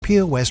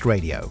Pure West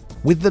Radio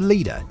with the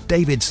leader,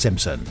 David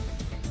Simpson.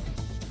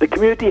 The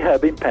Community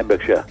Hub in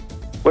Pembrokeshire.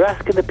 We're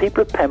asking the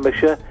people of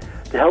Pembrokeshire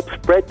to help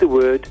spread the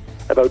word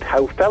about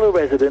how fellow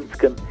residents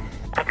can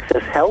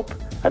access help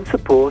and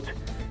support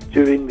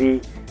during the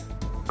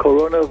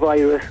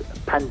coronavirus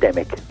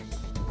pandemic.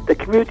 The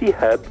Community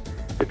Hub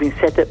has been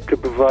set up to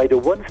provide a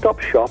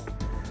one-stop shop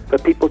for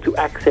people to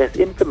access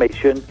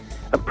information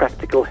and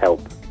practical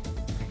help.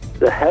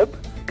 The Hub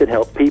can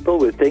help people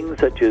with things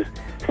such as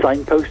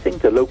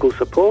signposting to local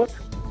support,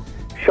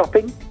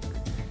 shopping,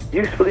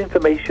 useful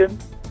information,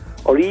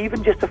 or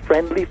even just a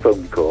friendly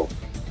phone call.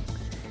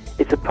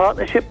 It's a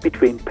partnership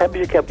between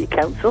Pembrokeshire County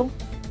Council,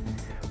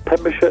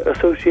 Pembrokeshire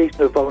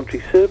Association of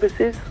Voluntary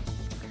Services,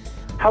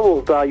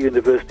 Howell Valley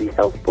University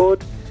Health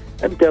Board,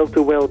 and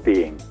Delta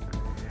Wellbeing.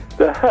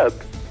 The Hub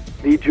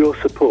needs your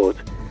support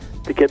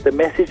to get the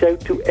message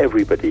out to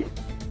everybody,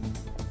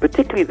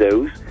 particularly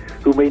those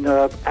who may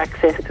not have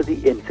access to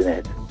the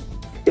internet.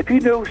 If you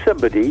know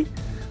somebody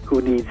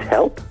who needs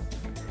help,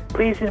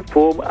 please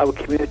inform our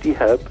Community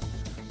Hub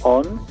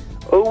on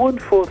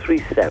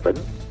 01437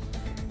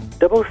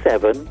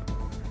 77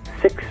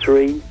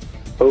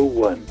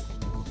 6301.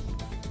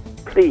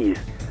 Please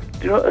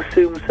do not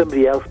assume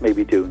somebody else may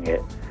be doing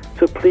it,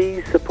 so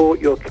please support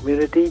your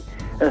community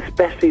and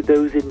especially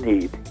those in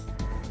need.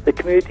 The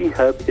Community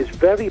Hub is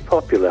very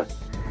popular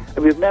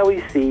and we have now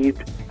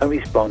received and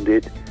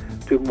responded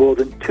to more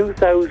than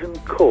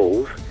 2,000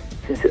 calls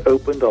since it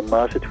opened on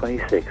March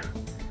 26th,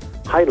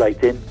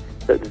 highlighting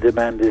that the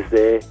demand is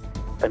there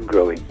and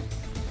growing.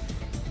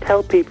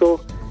 Tell people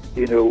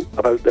you know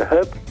about the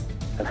Hub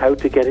and how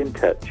to get in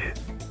touch.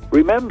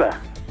 Remember,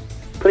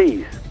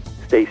 please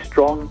stay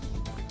strong,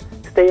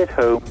 stay at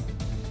home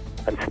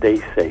and stay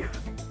safe.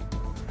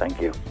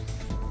 Thank you.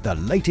 The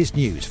latest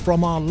news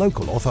from our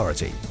local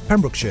authority,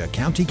 Pembrokeshire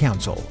County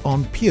Council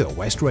on Pure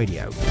West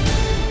Radio.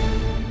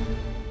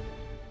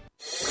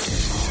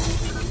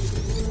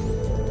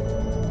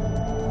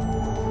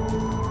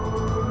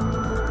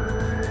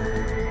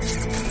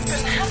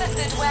 From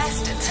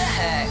Haverfordwest to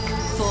Hook.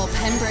 For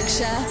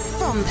Pembrokeshire,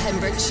 from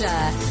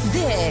Pembrokeshire,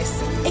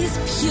 this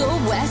is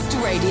Pure West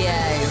Radio.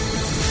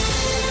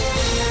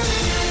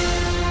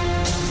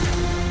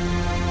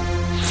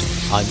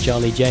 I'm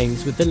Charlie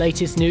James with the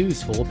latest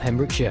news for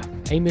Pembrokeshire.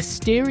 A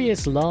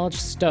mysterious large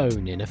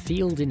stone in a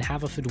field in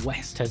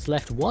Haverfordwest has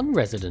left one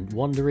resident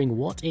wondering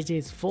what it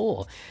is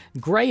for.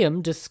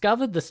 Graham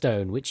discovered the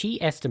stone, which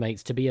he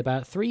estimates to be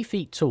about 3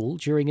 feet tall,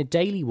 during a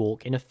daily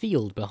walk in a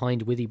field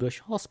behind Withybush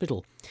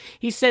Hospital.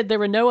 He said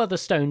there are no other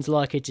stones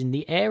like it in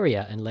the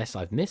area unless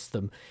I've missed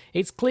them.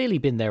 It's clearly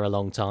been there a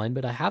long time,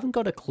 but I haven't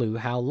got a clue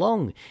how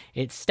long.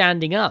 It's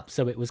standing up,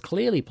 so it was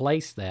clearly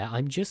placed there.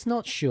 I'm just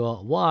not sure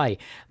why.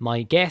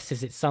 My guess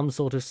is it's some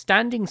sort of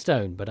standing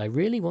stone, but I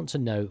really want to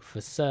know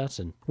for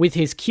certain. With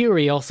his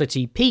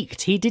curiosity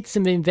piqued, he did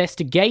some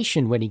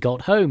investigation when he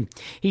got home.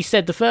 He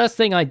said, the first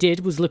thing I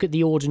did was look at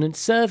the Ordnance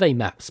Survey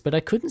maps, but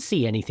I couldn't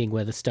see anything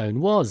where the stone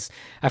was.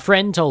 A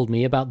friend told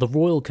me about the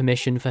Royal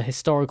Commission for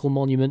Historical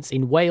Monuments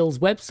in Wales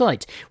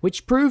website,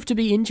 which proved to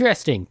be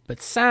interesting,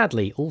 but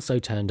sadly also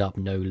turned up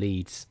no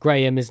leads.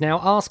 Graham is now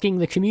asking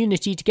the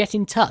community to get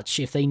in touch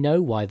if they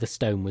know why the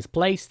stone was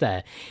placed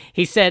there.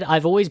 He said,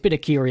 I've always been a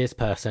curious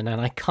person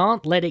and I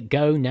can't let it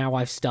go now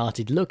I've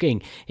started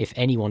looking. If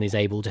anyone is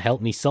able to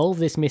help me solve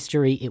this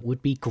mystery, it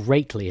would be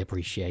greatly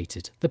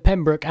appreciated. The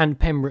Pembroke and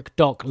Pembroke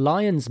Dock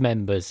Lions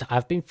members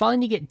have been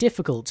finding it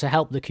difficult to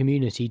help the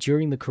community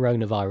during the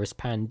coronavirus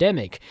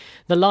pandemic.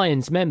 The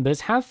Lions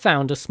members have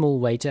found a small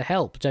way to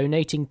help,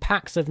 donating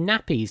packs of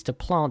nappies to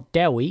Plant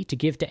Dewi to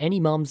give to any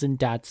mums and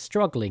dads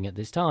struggling at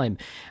this time.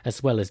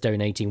 As well as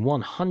donating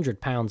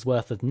 £100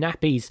 worth of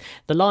nappies,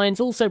 the Lions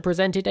also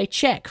presented a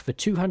cheque for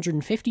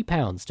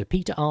 £250 to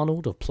Peter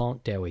Arnold of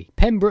Plant Dewi.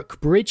 Pembroke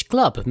Bridge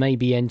Club may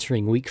be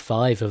entering week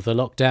 5 of the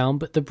lockdown,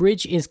 but the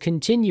bridge is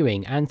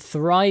continuing and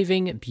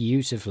thriving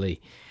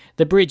beautifully.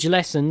 The bridge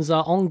lessons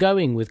are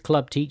ongoing with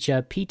club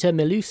teacher Peter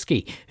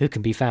Miluski, who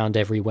can be found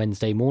every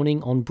Wednesday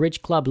morning on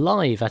Bridge Club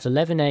Live at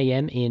 11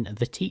 a.m. in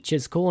The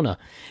Teacher's Corner.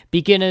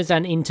 Beginners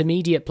and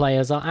intermediate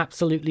players are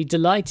absolutely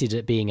delighted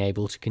at being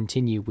able to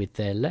continue with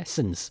their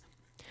lessons.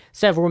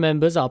 Several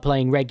members are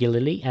playing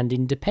regularly and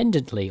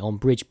independently on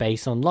Bridge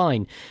Base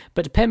Online,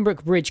 but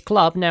Pembroke Bridge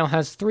Club now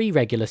has 3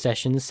 regular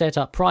sessions set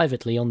up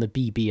privately on the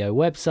BBO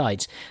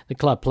website. The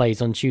club plays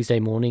on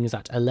Tuesday mornings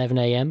at 11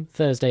 a.m,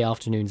 Thursday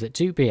afternoons at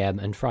 2 p.m,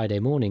 and Friday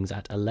mornings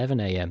at 11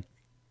 a.m.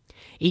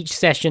 Each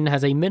session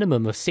has a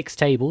minimum of 6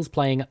 tables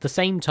playing at the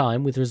same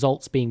time, with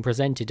results being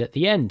presented at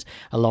the end,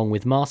 along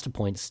with master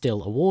points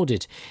still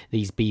awarded.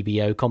 These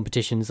BBO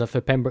competitions are for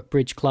Pembroke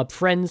Bridge Club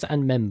friends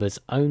and members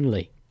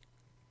only.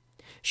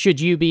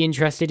 Should you be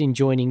interested in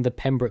joining the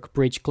Pembroke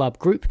Bridge Club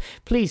group,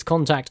 please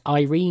contact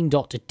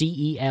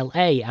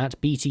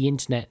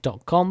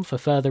irene.dela@btinternet.com for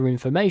further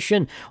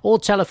information or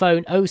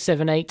telephone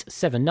 078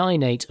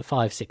 798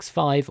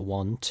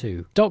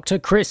 56512. Dr.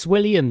 Chris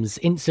Williams,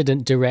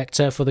 Incident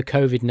Director for the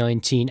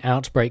COVID-19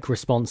 outbreak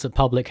response at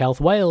Public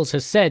Health Wales,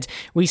 has said,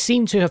 "We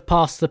seem to have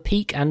passed the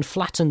peak and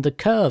flattened the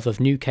curve of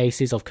new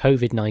cases of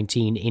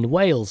COVID-19 in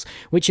Wales,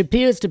 which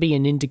appears to be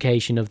an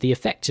indication of the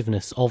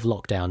effectiveness of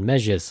lockdown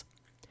measures.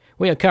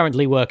 We are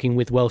currently working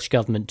with Welsh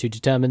Government to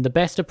determine the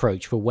best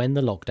approach for when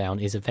the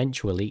lockdown is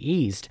eventually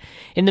eased.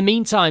 In the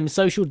meantime,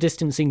 social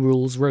distancing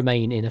rules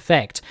remain in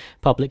effect.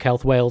 Public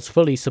Health Wales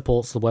fully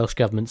supports the Welsh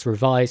Government's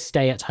revised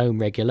stay-at-home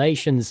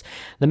regulations.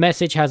 The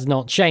message has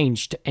not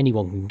changed.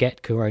 Anyone can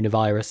get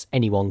coronavirus,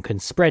 anyone can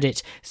spread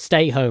it.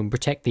 Stay home,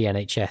 protect the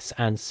NHS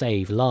and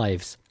save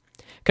lives."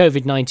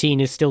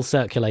 COVID-19 is still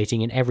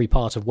circulating in every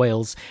part of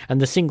Wales, and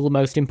the single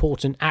most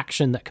important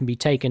action that can be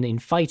taken in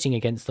fighting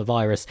against the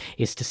virus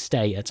is to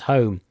stay at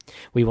home.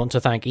 We want to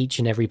thank each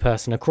and every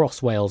person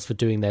across Wales for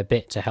doing their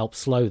bit to help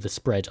slow the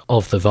spread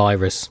of the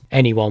virus.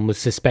 Anyone with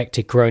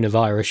suspected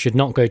coronavirus should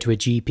not go to a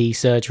GP,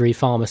 surgery,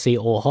 pharmacy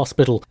or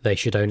hospital. They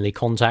should only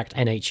contact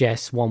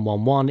NHS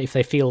 111 if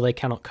they feel they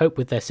cannot cope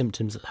with their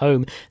symptoms at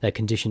home, their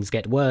conditions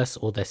get worse,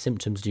 or their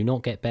symptoms do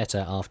not get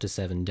better after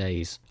 7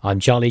 days.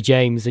 I'm Charlie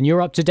James, and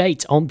you're up to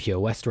date on Pure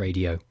West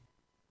Radio.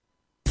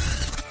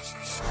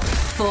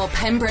 For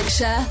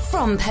Pembrokeshire,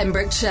 from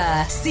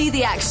Pembrokeshire. See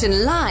the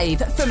action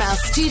live from our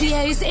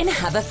studios in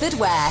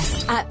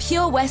Haverfordwest at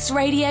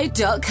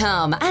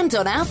purewestradio.com and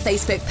on our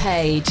Facebook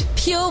page,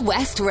 Pure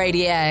West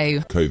Radio.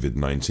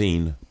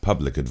 COVID-19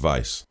 public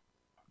advice.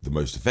 The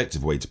most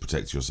effective way to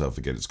protect yourself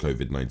against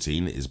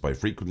COVID-19 is by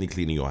frequently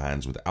cleaning your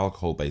hands with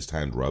alcohol-based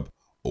hand rub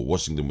or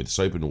washing them with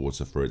soap and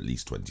water for at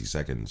least 20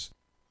 seconds.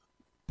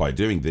 By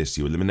doing this,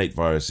 you eliminate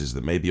viruses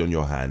that may be on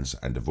your hands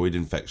and avoid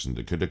infection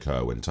that could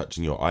occur when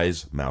touching your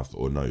eyes, mouth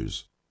or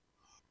nose.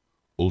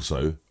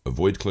 Also,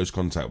 avoid close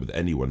contact with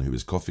anyone who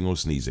is coughing or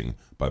sneezing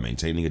by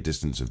maintaining a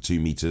distance of 2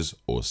 meters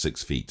or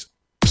 6 feet.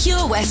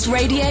 Pure West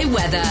Radio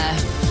weather.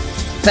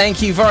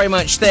 Thank you very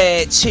much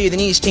there to the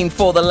news team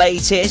for the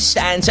latest,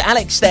 and to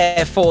Alex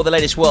there for the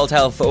latest World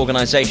Health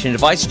Organisation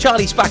advice.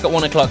 Charlie's back at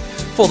 1 o'clock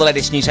for the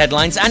latest news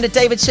headlines, and to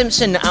David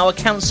Simpson, our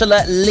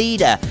councillor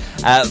leader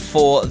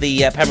for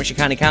the Pembrokeshire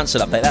County Council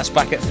update. That's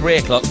back at 3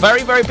 o'clock.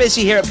 Very, very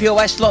busy here at Pure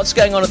West. Lots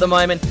going on at the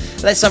moment.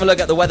 Let's have a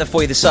look at the weather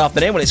for you this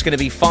afternoon. Well, it's going to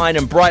be fine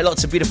and bright.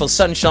 Lots of beautiful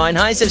sunshine.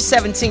 Highs of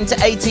 17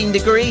 to 18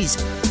 degrees.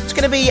 It's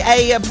going to be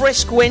a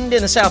brisk wind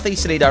in the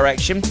southeasterly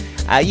direction.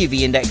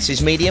 UV index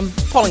is medium.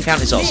 Pollen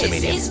count is also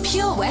medium. This is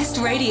Pure West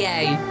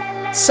Radio.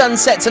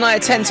 Sunset tonight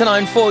at 10 to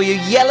 9 for you.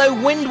 Yellow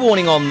wind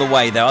warning on the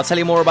way, though. I'll tell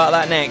you more about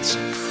that next.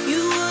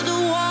 You were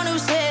the one who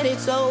said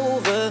it's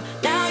over.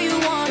 Now you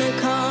want to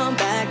come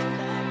back.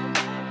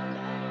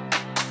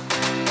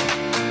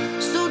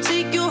 So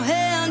take your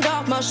hand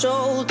off my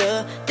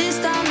shoulder. This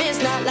time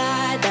it's not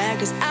like that,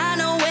 'cause I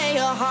know where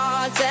your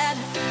heart's at.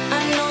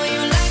 I know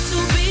you like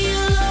to be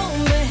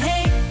alone, but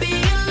hey,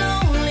 being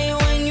lonely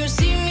when you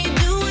see me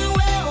doing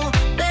well,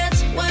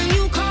 that's when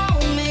you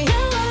call me.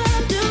 Yeah,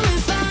 I'm doing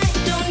fine,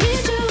 don't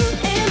need you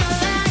in my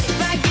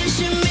life. I guess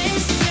you're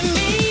missing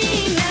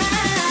me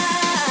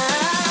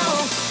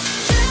now.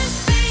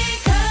 Just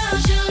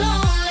because you're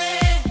lonely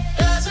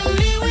doesn't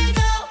mean we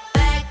go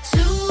back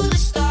to the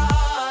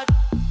start.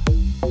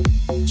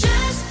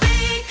 Just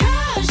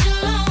because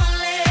you're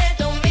lonely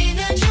don't mean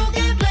that you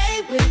can play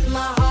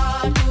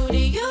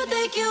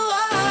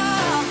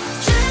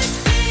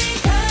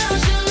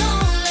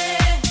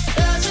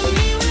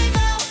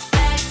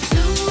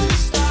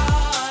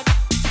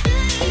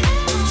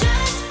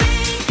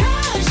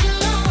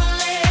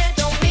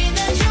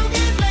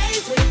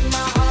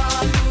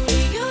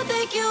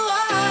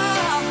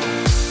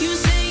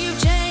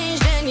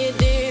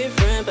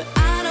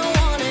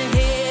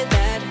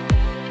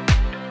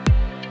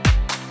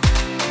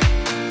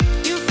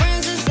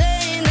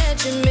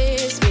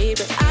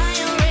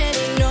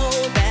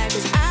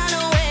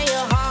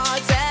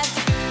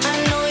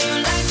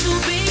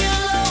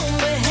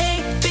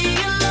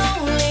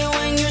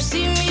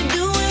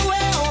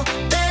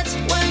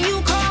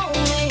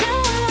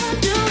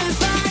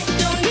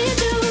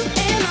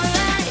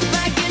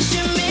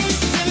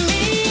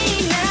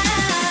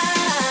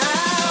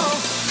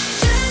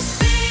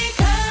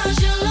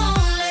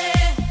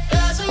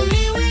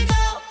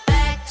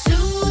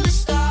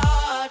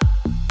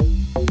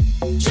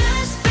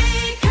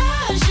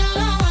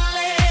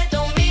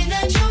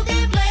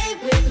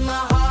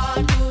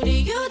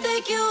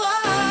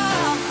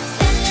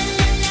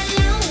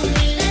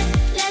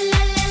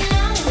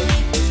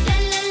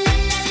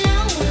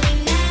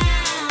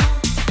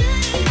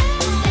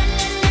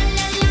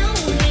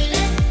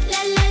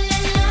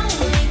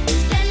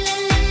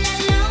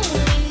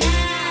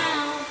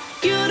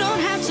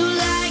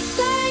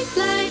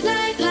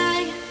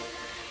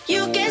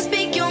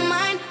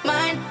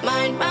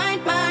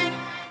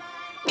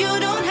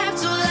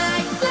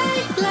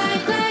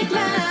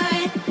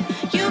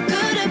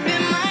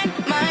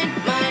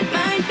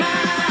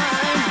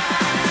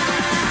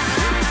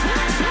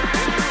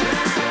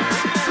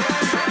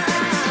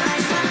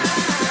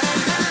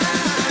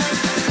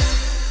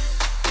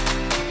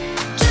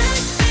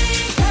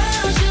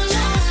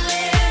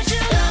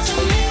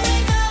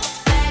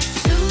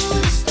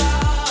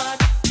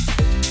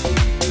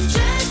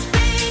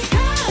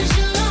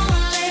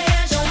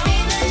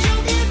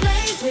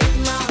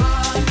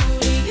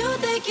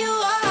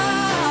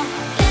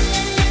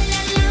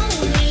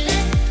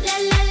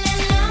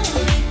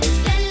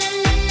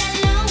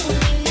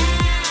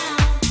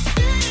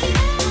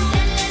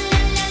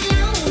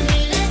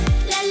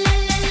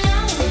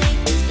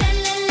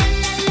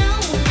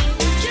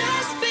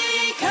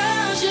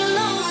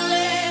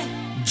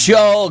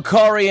Joel,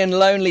 Corey and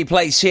Lonely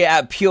Place here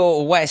at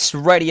Pure West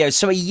Radio.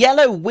 So a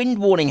yellow wind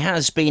warning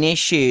has been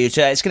issued.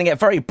 It's going to get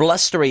very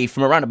blustery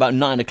from around about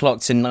 9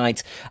 o'clock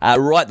tonight,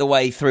 right the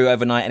way through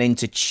overnight and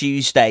into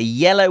Tuesday.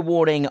 Yellow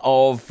warning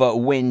of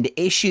wind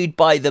issued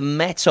by the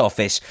Met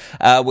Office,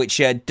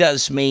 which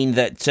does mean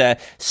that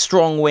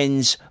strong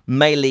winds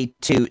may lead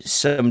to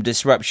some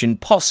disruption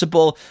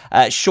possible.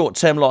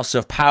 Short-term loss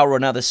of power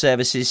and other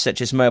services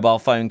such as mobile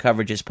phone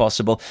coverage is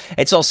possible.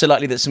 It's also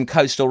likely that some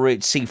coastal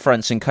routes,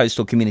 seafronts and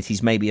coastal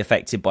communities may be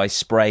affected by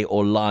spray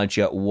or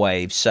larger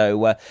waves.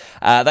 So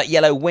that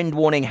yellow wind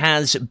warning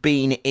has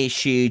been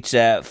issued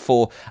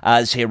for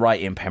us here right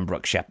in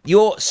Pembrokeshire.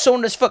 Your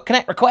Saundersfoot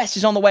Connect request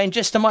is on the way in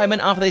just a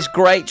moment after this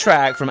great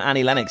track from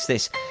Annie Lennox.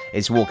 This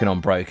is Walking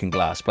on Broken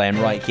Glass, playing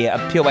right here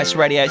at Pure West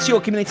Radio. It's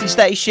your community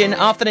station.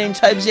 Afternoon,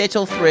 Toby's here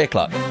till 3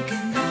 o'clock.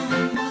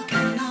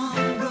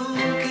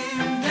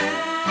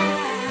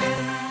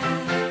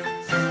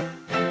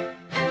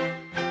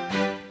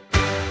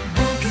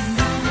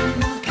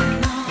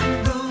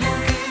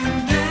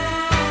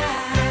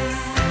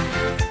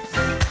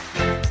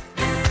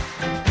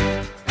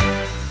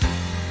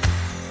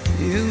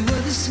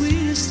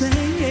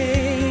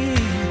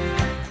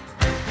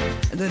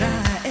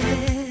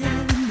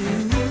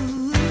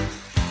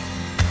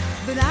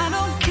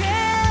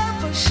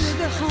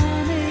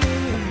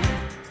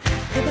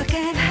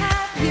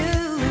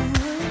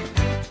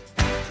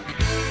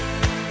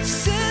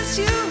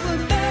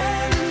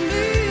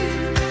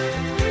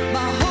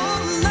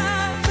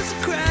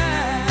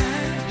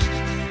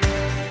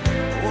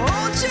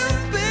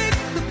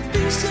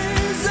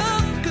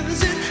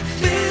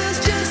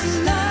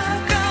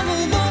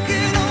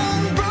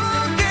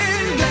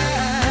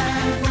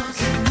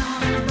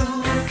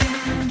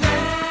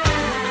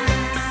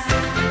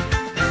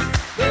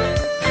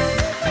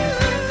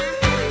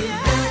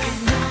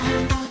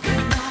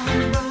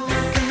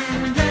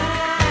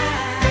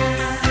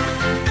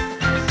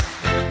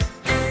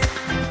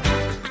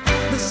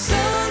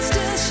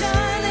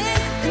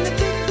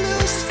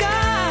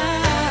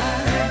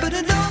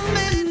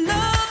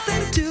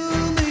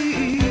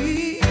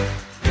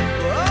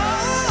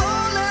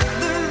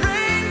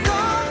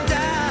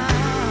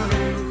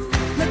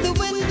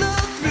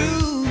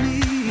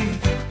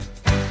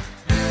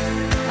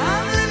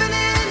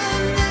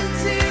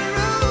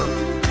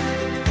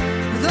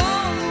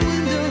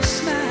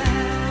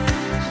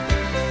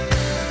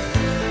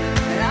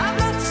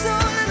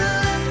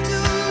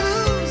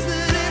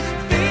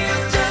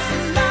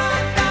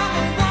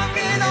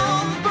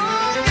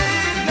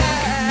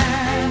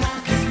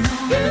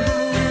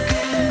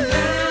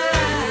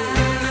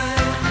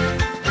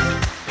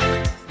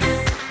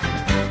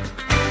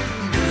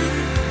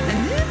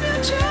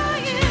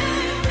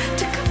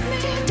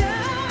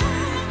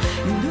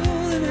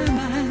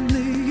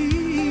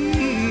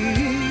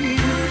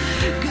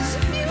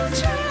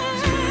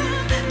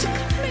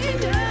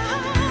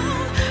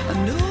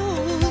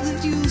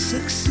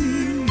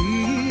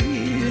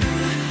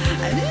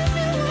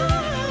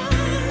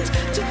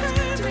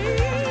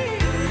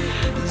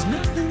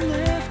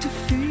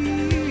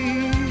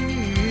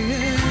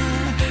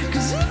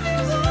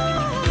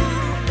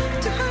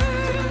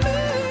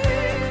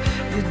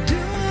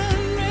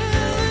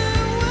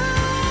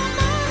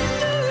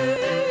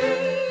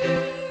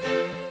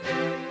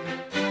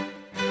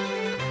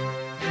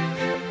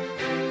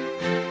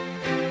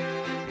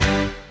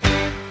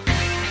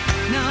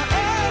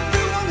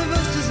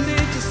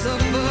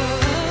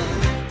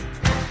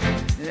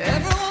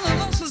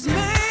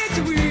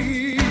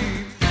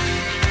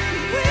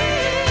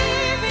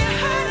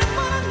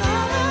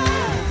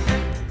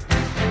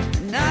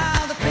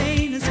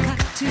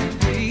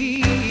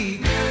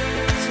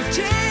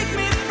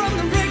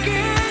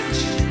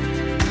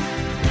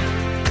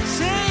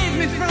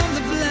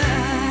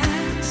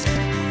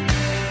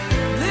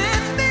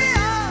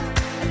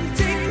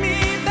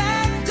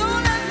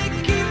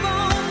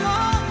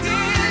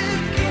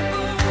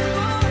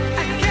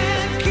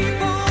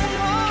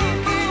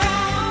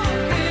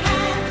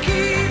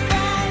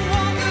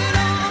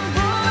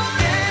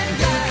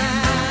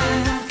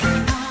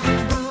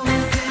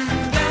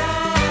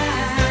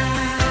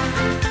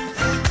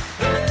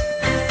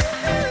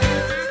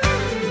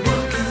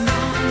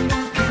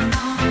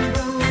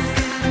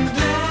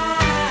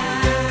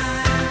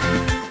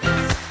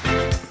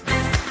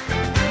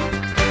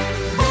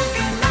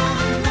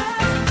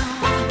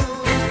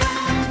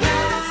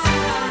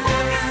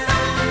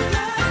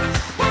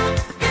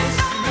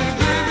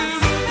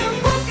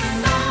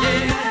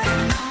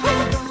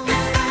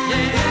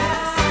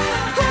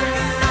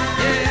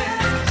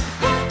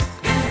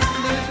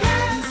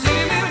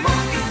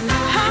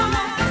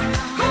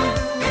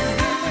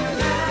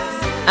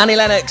 Annie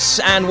Lennox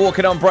and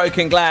Walking on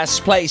Broken Glass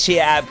plays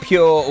here at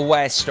Pure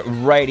West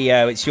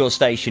Radio. It's your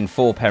station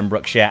for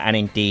Pembrokeshire and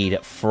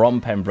indeed from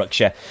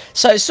Pembrokeshire.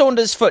 So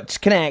Saundersfoot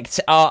Connect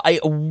are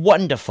a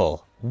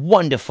wonderful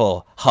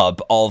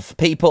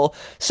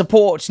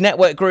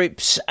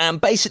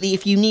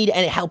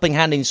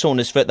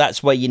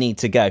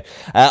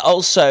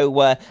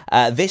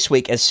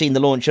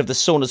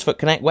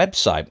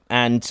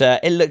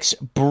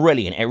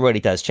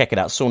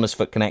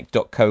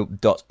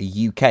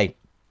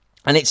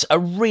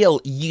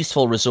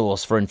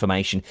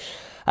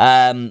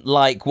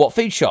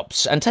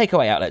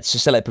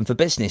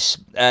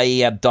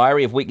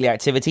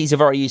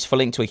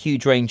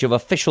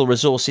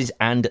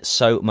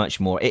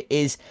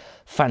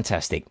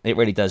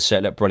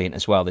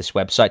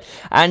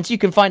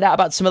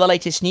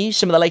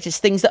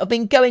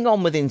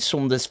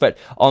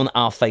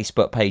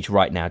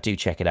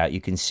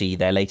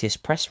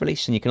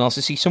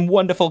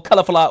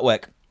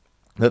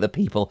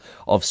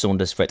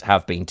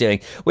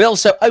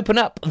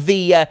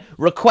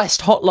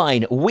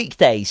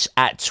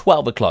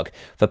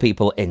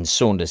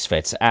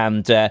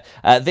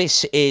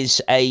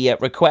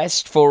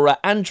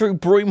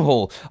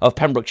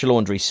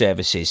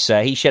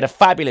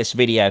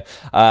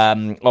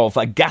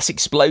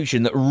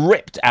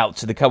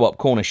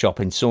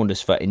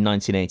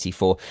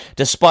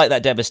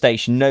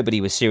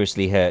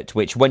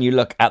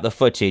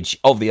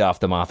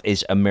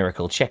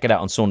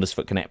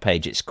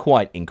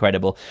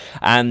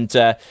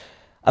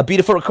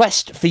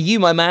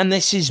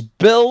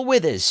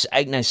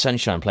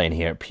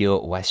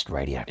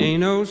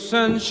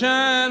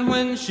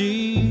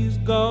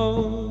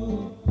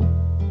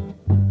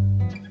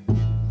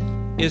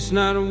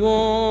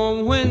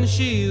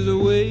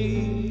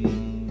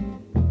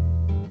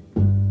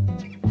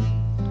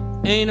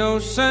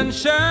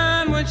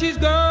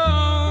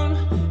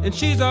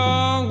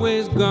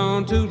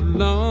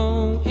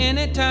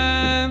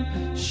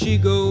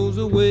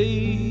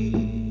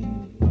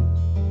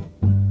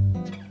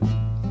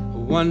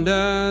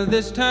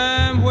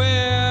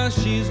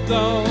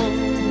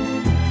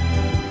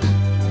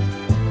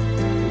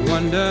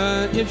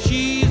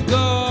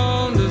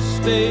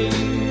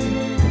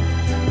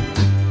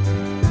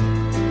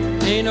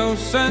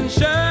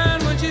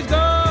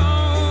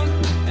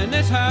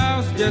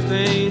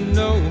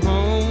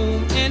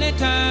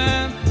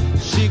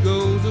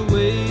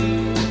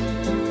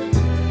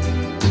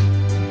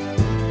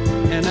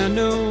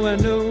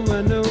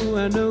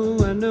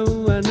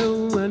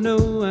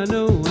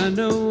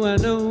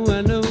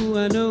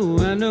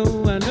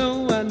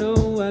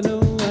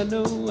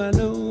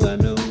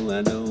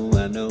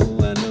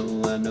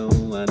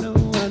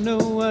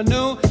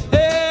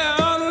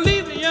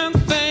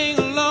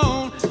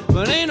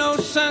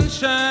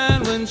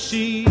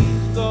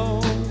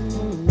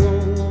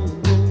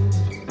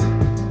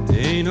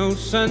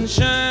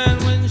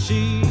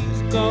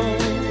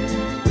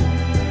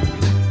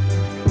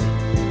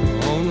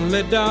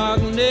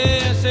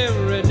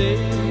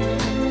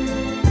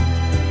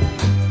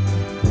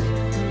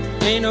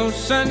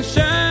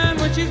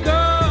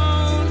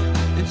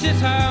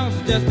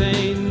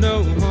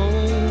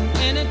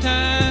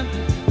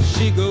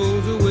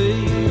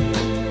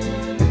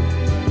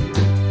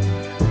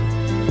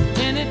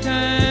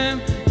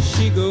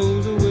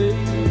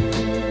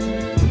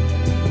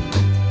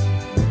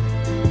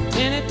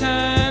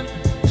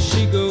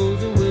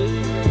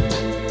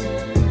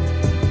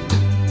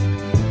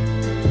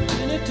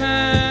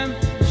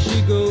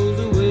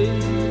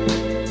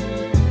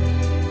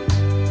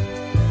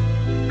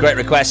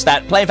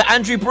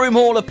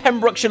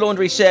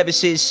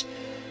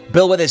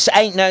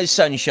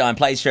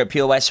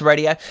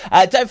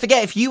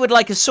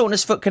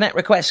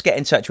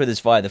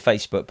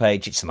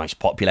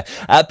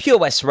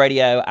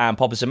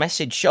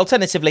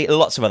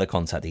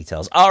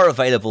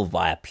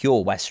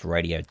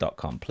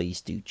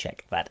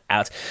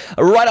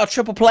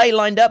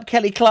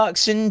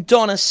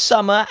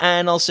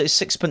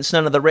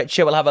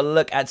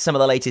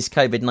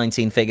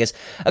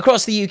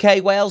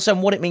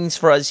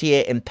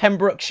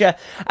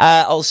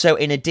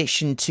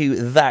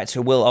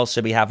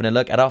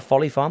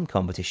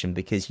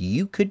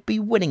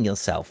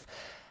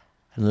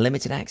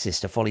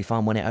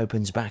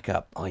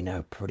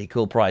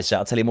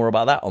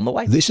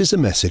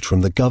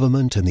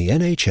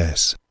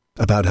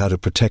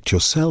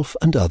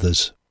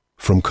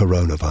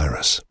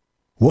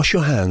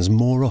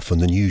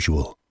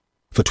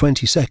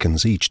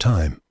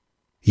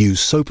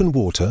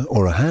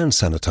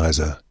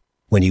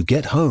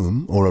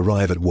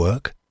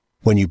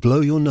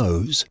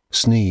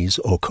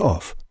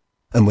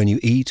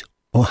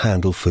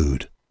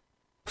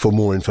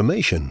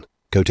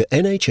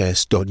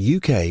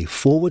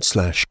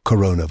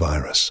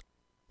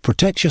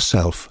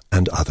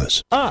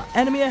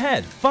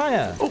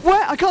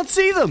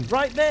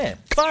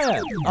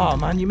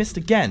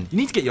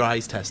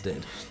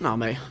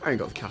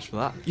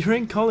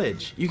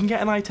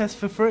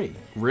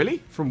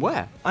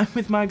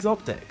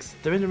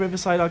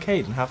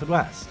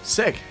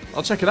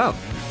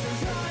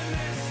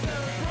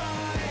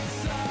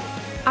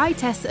Eye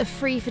tests are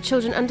free for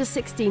children under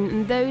 16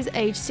 and those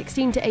aged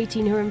 16 to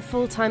 18 who are in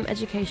full-time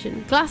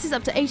education. Glasses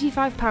up to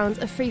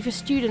 £85 are free for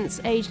students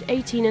aged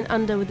 18 and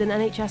under with an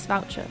NHS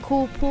voucher.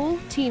 Call Paul,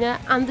 Tina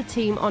and the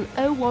team on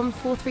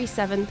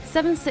 01437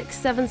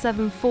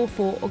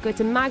 767744 or go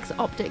to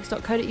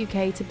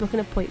magsoptics.co.uk to book an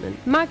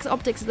appointment. Mags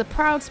Optics are the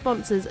proud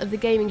sponsors of the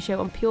gaming show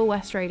on Pure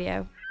West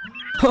Radio.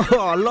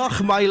 Oh,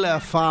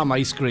 Lochmeyler Farm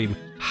Ice Cream.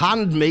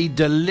 Handmade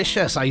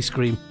delicious ice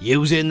cream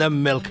using the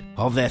milk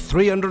of their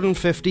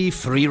 350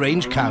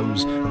 free-range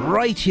cows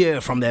right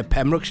here from their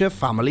Pembrokeshire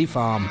family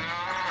farm.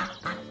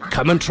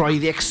 Come and try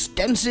the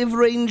extensive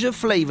range of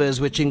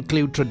flavours which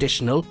include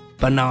traditional,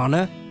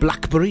 banana,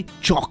 blackberry,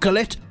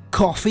 chocolate,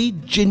 coffee,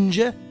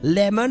 ginger,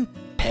 lemon,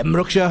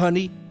 Pembrokeshire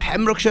honey,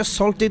 Pembrokeshire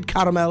salted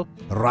caramel,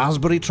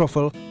 raspberry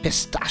truffle,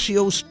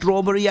 pistachio,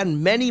 strawberry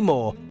and many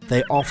more.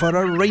 They offer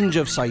a range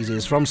of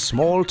sizes from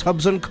small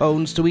tubs and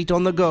cones to eat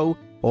on the go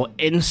or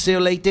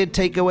insulated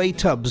takeaway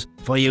tubs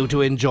for you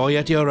to enjoy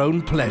at your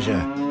own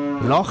pleasure.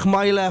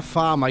 Lochmeyler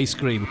Farm Ice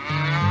Cream.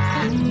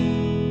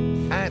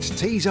 At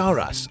Tees R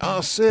Us,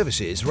 our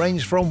services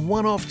range from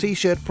one-off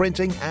t-shirt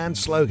printing and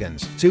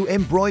slogans to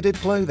embroidered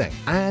clothing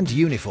and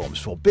uniforms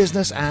for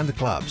business and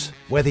clubs.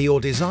 Whether your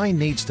design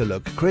needs to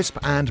look crisp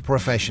and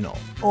professional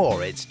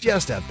or it's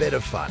just a bit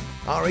of fun,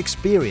 our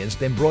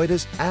experienced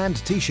embroiders and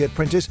t-shirt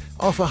printers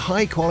offer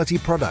high-quality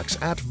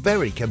products at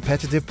very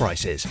competitive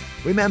prices.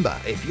 Remember,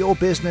 if your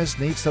business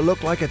needs to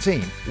look like a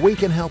team, we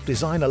can help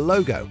design a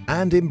logo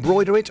and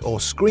embroider it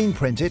or screen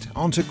print it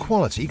onto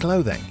quality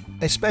clothing,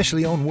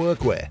 especially on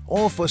workwear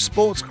or for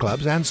sports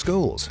clubs and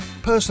schools.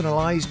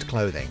 Personalised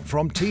clothing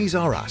from Tees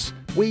R Us.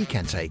 We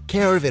can take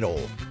care of it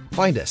all.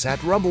 Find us at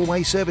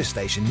Rumbleway Service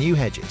Station, New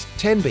Hedges,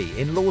 10B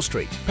in Law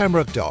Street,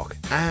 Pembroke Dock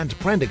and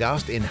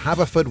Prendergast in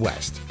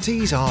Haverfordwest.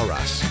 Tees R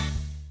Us.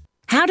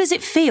 How does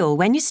it feel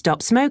when you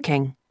stop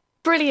smoking?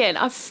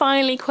 Brilliant, I've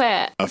finally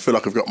quit. I feel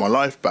like I've got my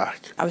life back.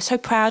 I was so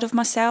proud of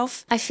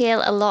myself. I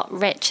feel a lot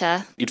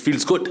richer. It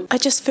feels good. I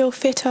just feel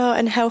fitter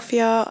and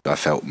healthier. I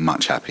felt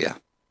much happier.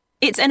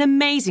 It's an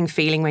amazing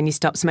feeling when you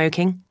stop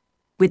smoking.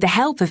 With the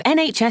help of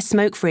NHS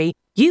Smoke Free,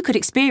 you could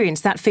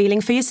experience that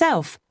feeling for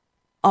yourself.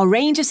 Our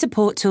range of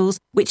support tools,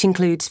 which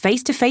includes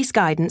face-to-face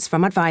guidance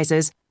from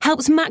advisors,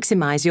 helps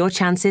maximise your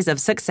chances of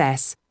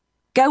success.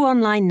 Go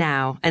online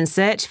now and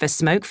search for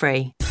Smoke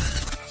Free.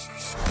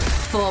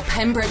 For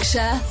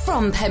Pembrokeshire,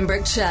 from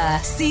Pembrokeshire.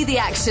 See the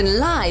action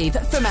live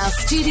from our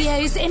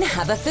studios in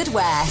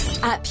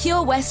Haverfordwest at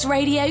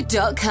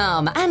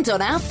purewestradio.com and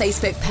on our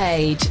Facebook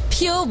page,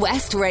 Pure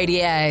West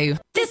Radio.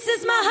 This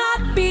is my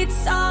heartbeat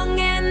song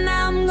and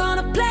I'm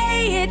gonna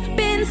play it.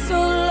 Been so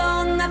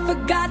long I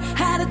forgot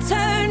how to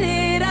turn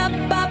it up,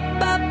 up,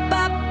 up,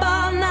 up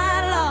all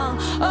night long.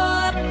 Oh,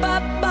 up,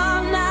 up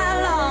all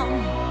night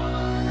long.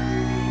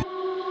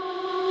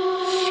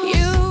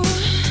 You,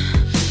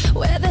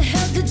 where the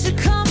hell did you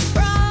come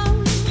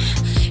from?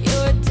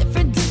 You're a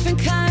different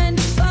kind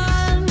of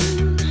fun.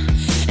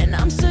 And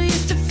I'm so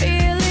used to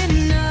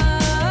feeling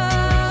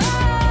numb.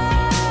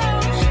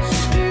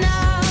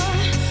 Now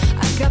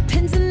I got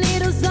pins and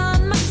needles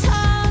on my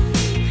tongue,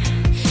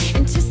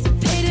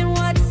 anticipating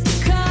what's to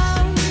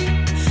come.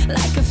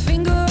 Like a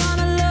finger on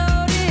a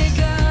loaded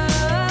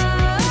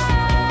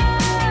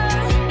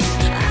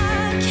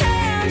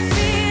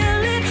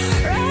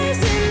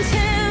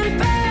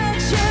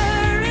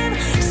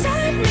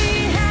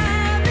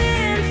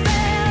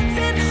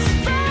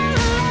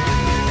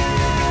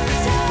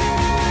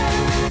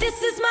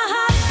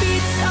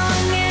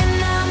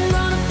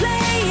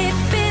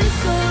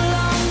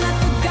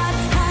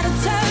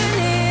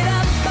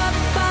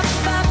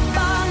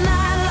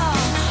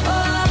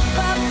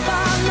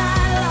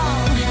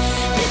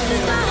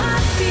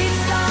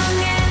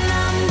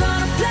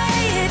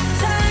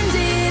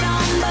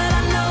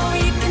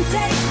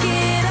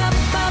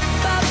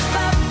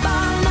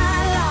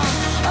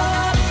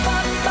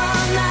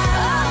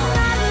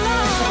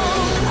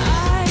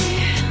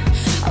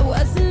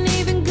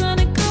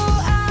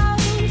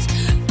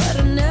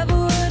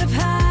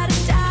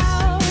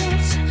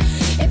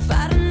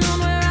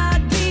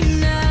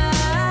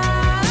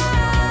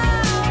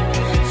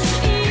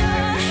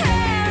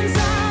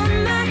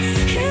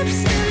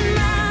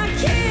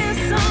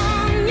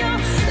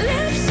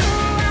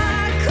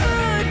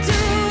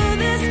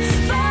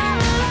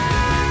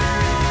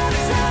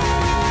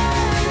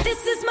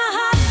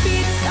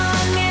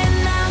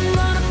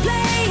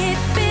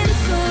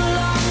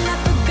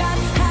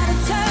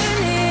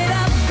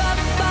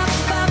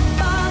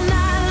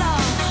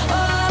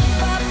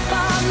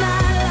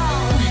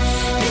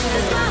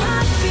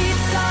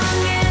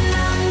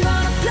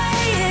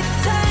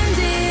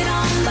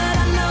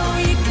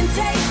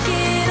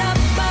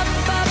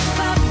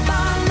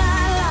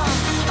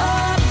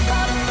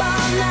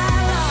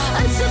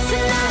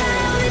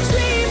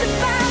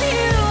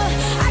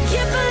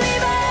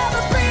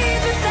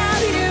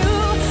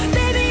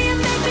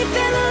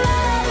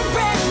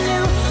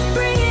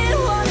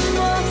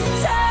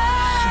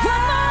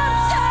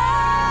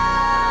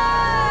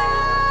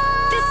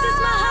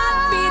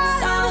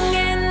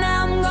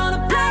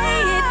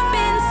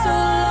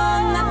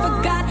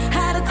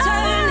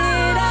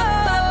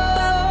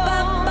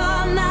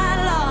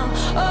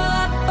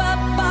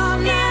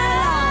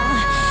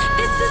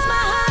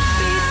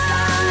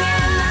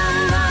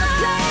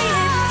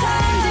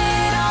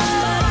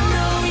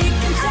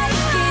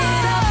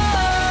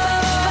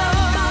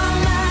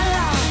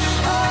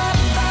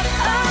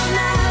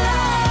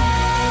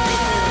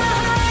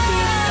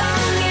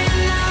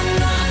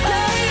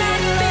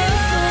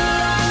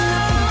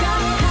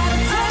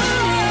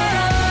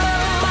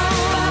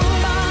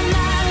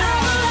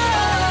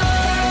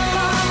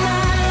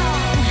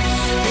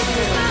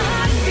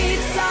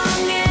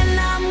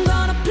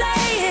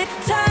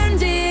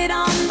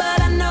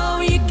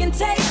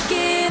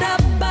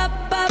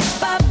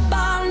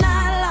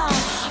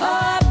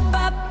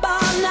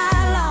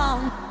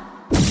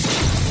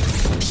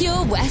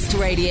Pure West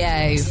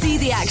Radio. See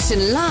the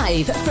action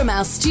live from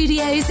our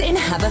studios in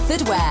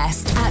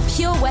Haverfordwest at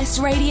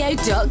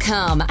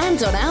purewestradio.com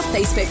and on our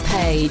Facebook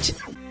page.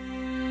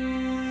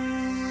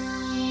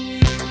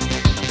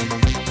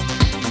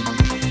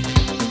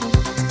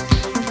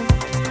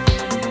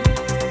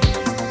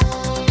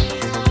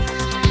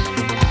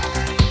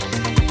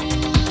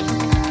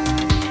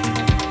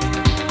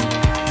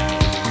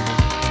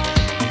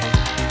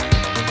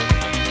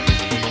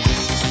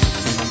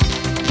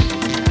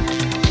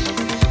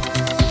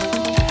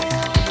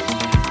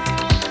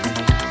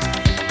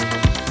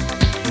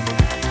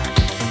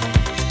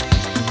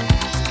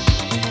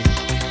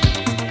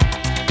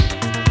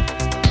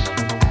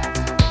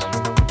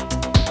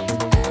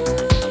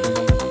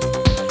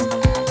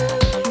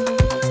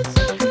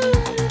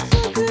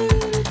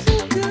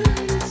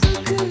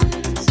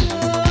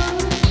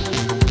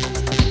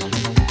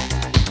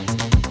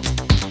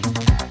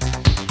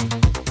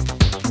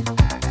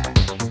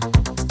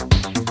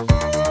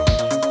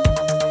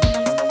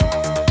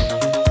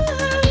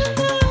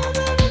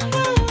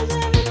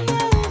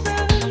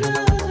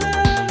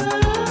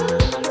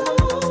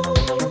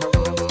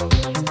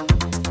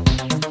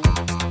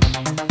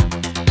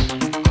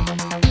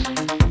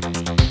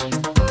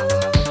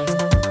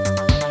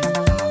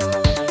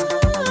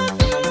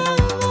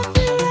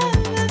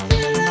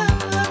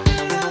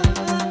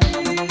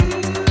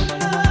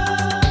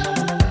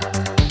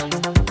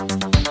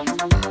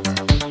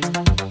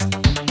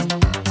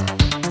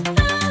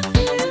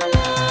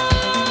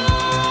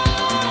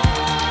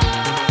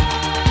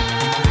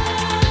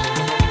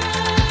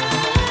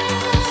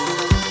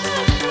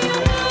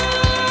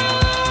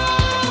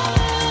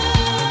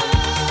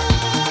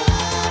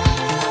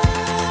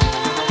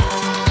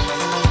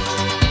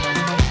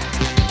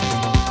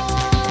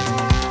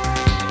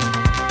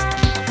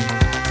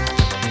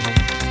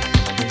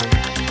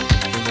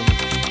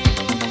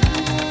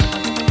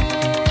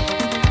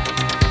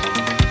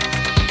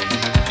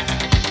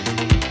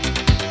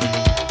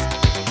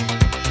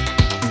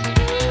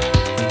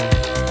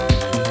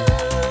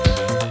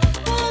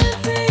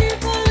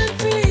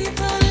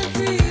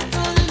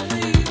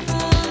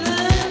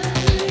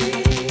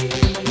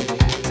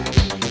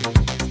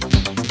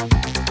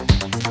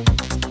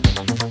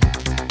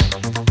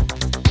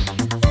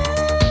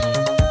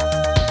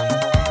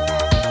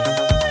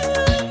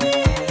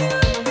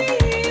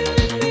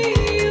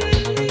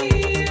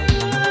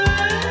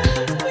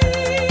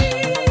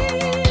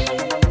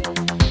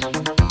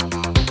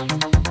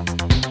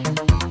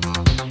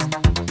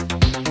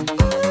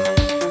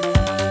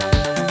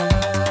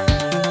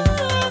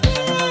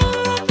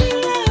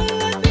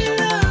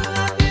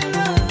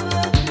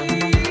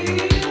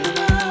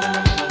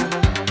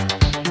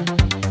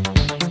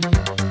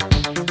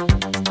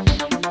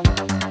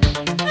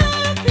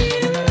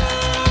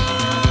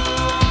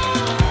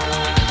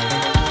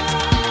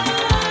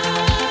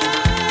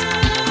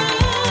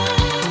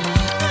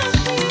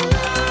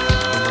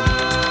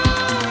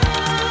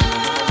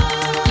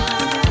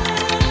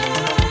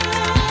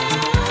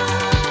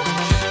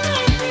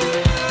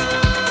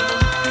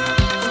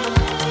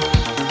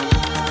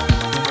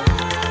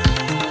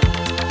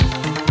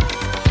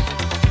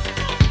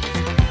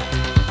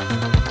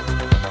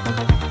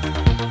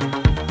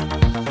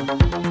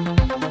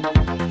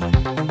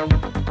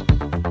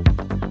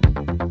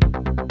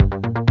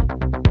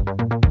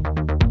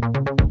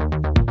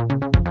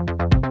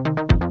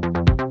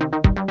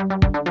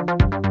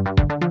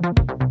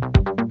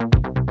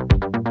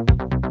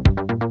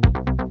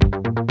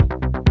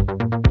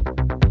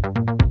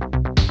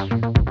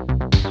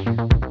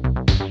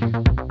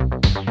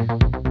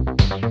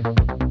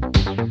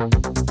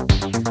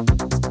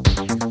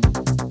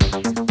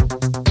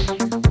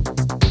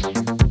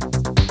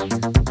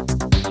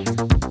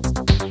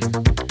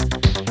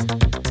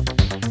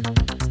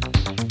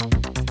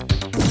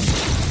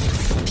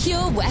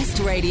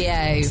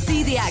 Radio.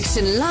 See the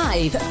action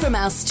live from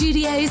our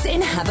studios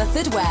in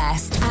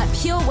Haverfordwest at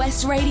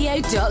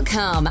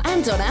purewestradio.com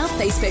and on our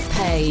Facebook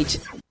page.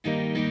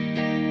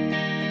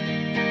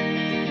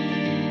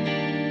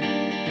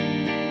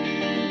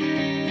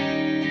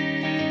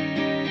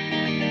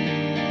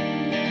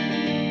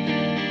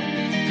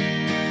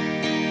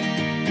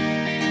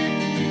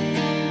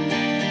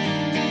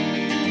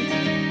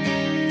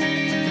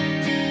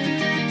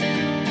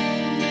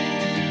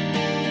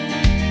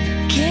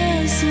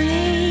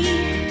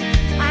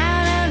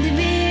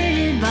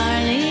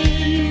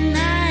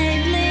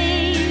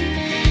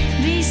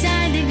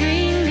 Beside the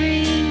green,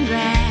 green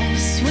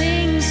grass,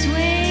 swing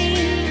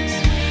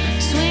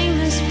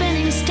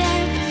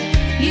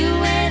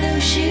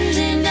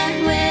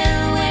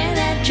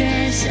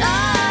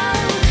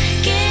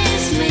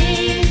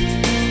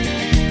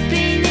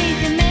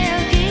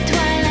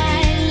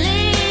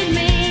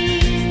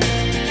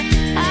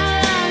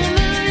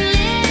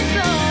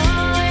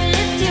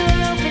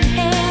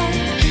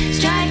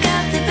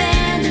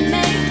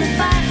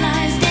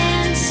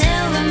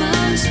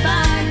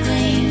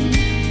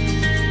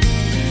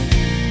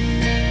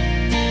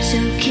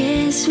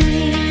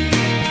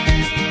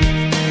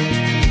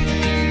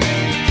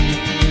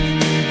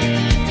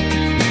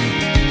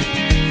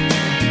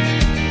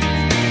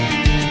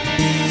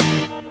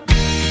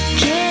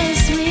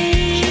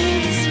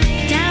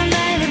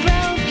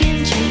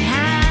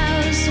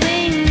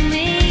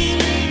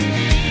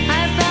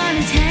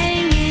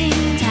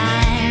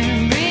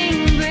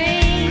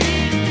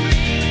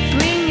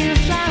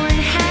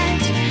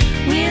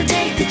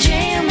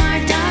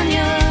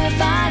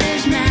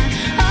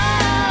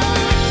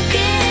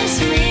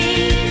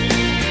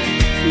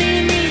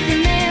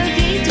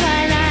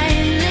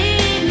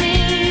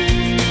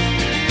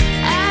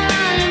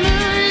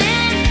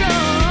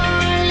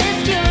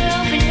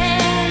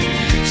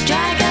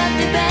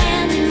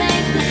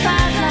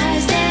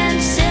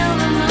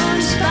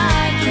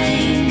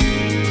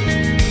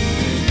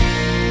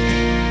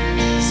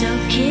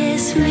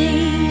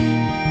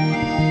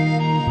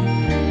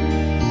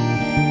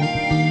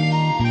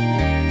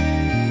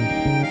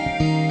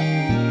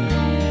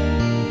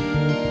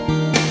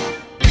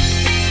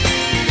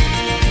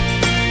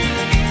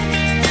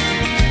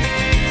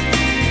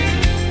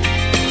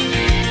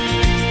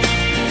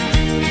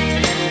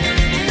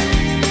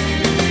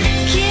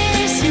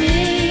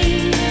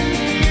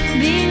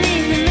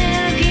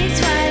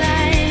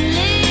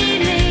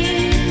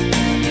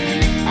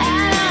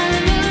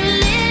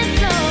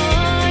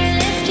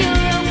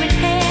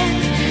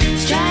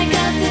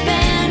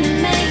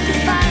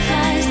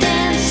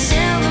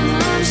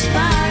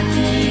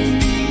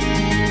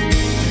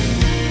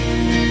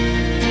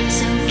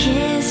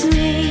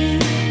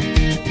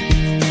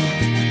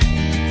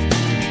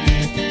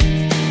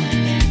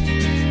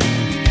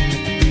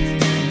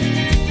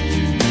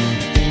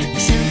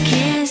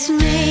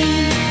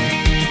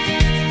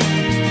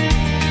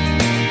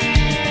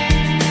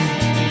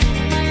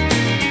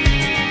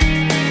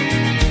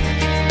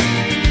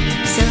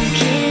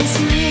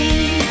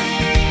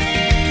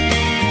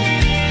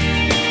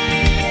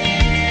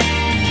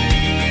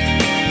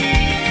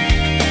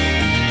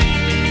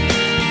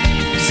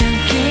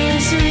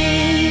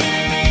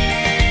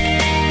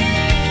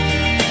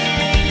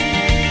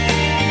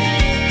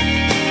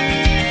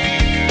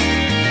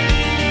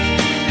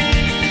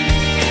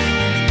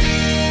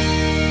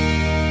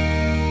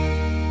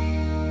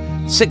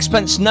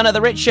Sixpence None of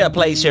the Richer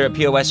plays here at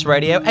Pure West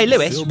Radio. Hey,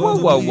 Lewis.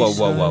 Whoa.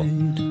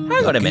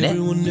 Hang on a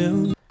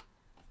minute.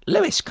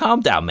 Lewis, calm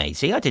down,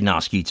 matey. I didn't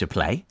ask you to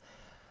play.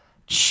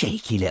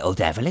 Cheeky little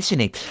devil, isn't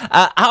he?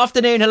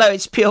 Afternoon, hello,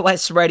 it's Pure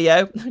West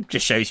Radio.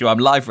 Just shows you I'm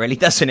live, really,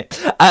 doesn't it?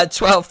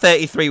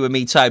 12:33 with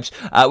me, Tobes,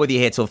 with you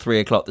here till 3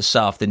 o'clock this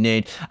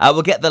afternoon.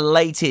 We'll get the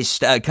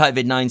latest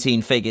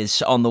COVID-19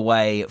 figures on the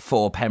way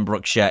for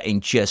Pembrokeshire in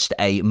just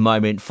a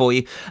moment for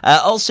you.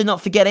 Also, not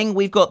forgetting,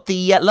 we've got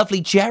the lovely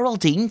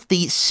Geraldine,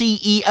 the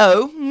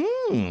CEO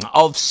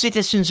of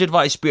Citizens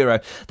Advice Bureau.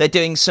 They're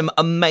doing some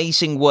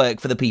amazing work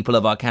for the people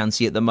of our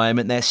county at the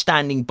moment. They're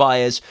standing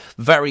by us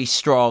very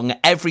strong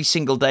every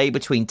single day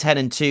between 10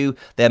 and 2.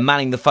 They're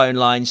manning the phone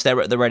lines. They're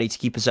at the ready to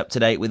keep us up to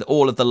date with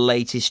all of the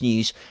latest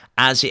news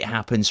as it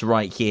happens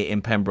right here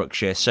in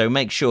Pembrokeshire. So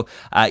make sure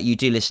you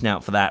do listen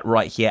out for that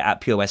right here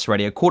at Pure West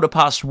Radio.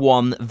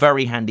 1:15,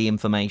 very handy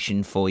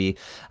information for you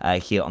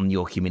here on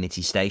your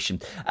community station.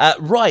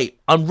 Right,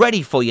 I'm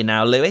ready for you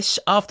now, Lewis.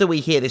 After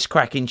we hear this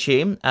cracking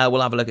tune,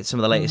 we'll have a look at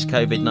some of the latest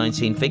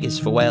COVID-19 figures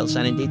for Wales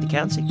and indeed the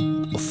county.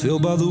 I feel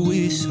by the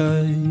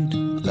wayside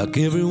like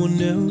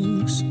everyone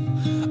else.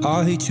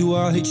 I hate you,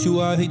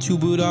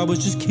 but I was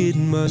just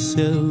kidding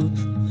myself.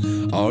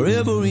 Our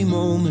every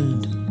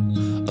moment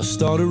I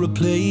started a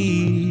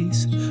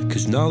place,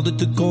 'cause now that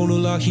they're gone,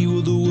 all I hear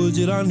were the words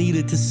that I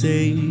needed to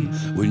say.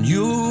 When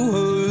you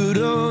hurt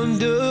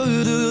under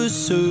the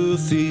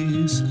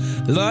surface,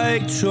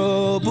 like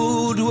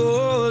troubled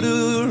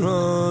water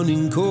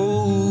running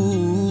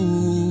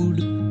cold.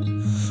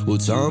 Well,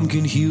 time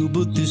can heal,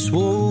 but this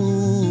won't.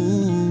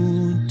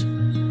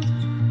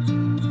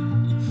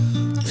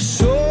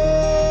 So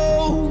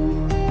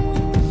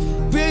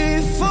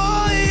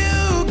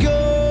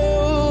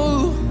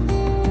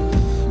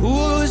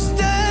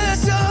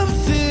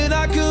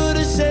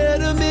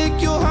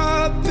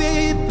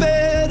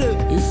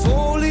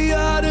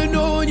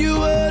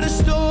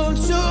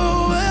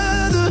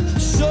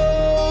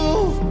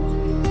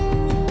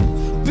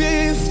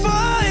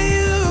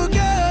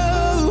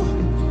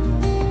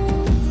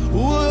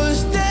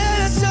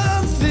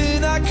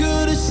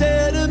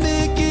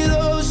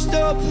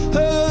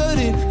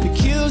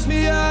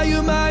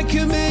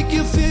can make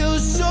you feel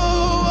so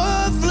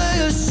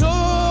worthless. So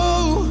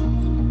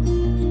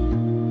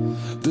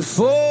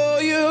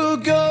before you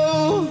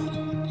go,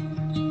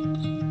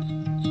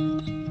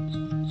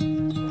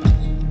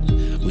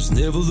 was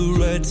never the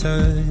right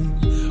time.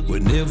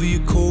 Whenever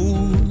you're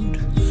cold,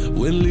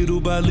 went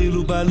little by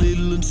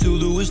little until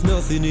there was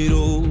nothing at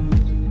all.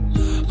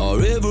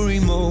 Our every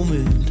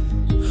moment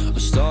I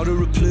started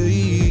to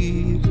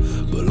replay,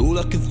 but all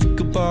I can think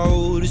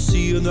about is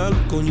seeing that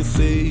look on your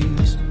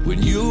face.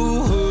 When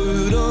you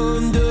hurt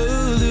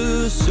under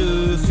the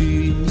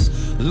surface,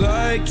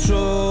 like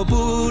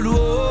troubled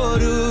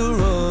water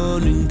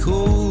running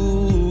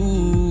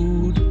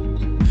cold.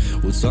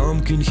 Well,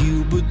 time can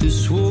heal, but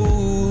this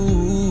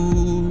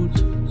won't.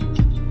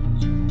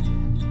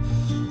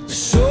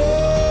 So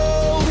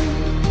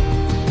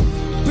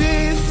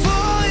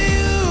before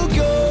you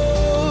go,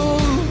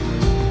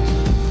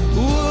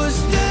 was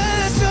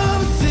there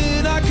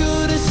something I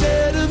could have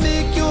said to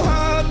make your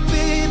heart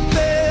beat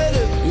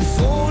better? If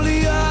only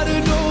I'd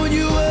have known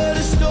you were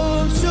the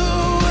storm to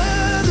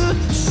weather.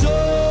 So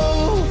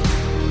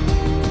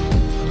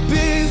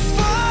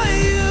before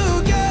you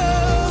go,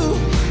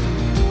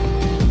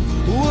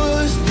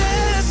 was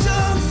there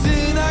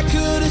something I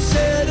could have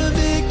said to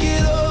make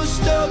it all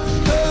stop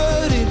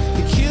hurting?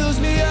 It kills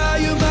me how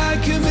your mind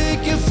can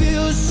make you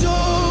feel so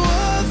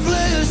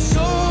worthless.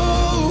 So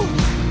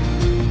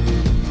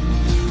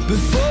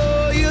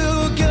before you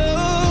go,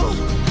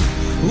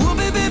 we'll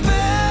be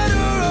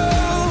better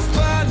off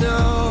by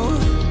now.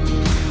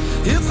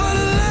 If I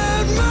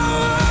let my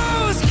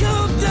walls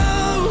come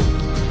down,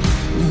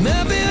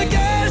 maybe I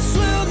guess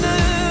we'll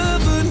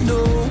never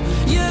know.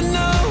 You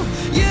know,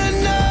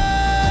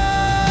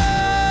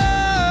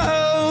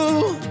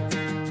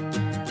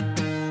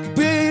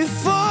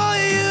 before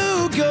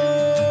you go,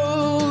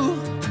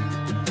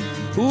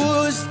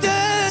 was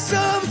there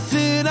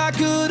something I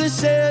could have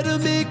said to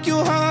make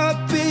your heart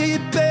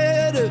beat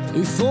better?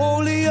 If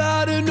only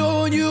I'd have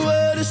known you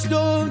were the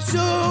storm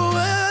to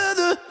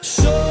weather.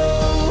 So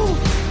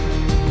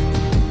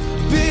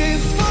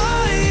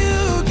before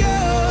you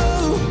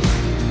go,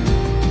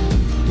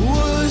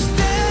 was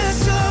there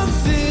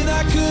something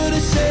I could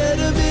have said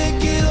to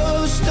make it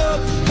all stop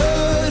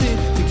hurting?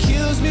 It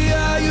kills me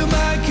how your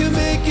mind can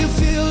make you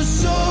feel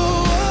so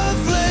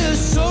worthless.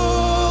 So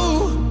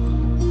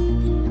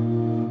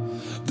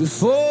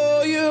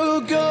before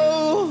you go.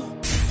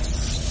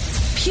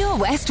 Pure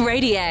West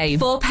Radio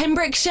for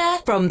Pembrokeshire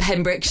from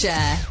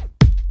Pembrokeshire.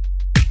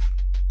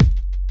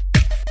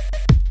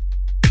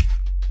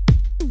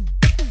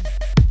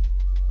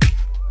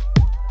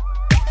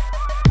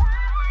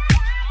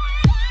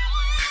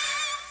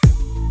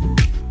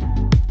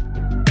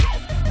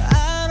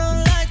 I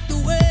don't like the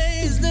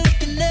way he's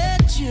looking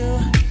at you.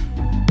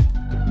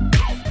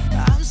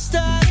 I'm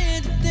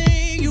starting to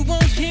think you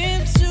want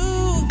him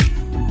too.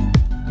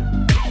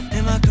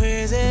 Am I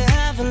crazy?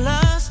 Have I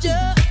lost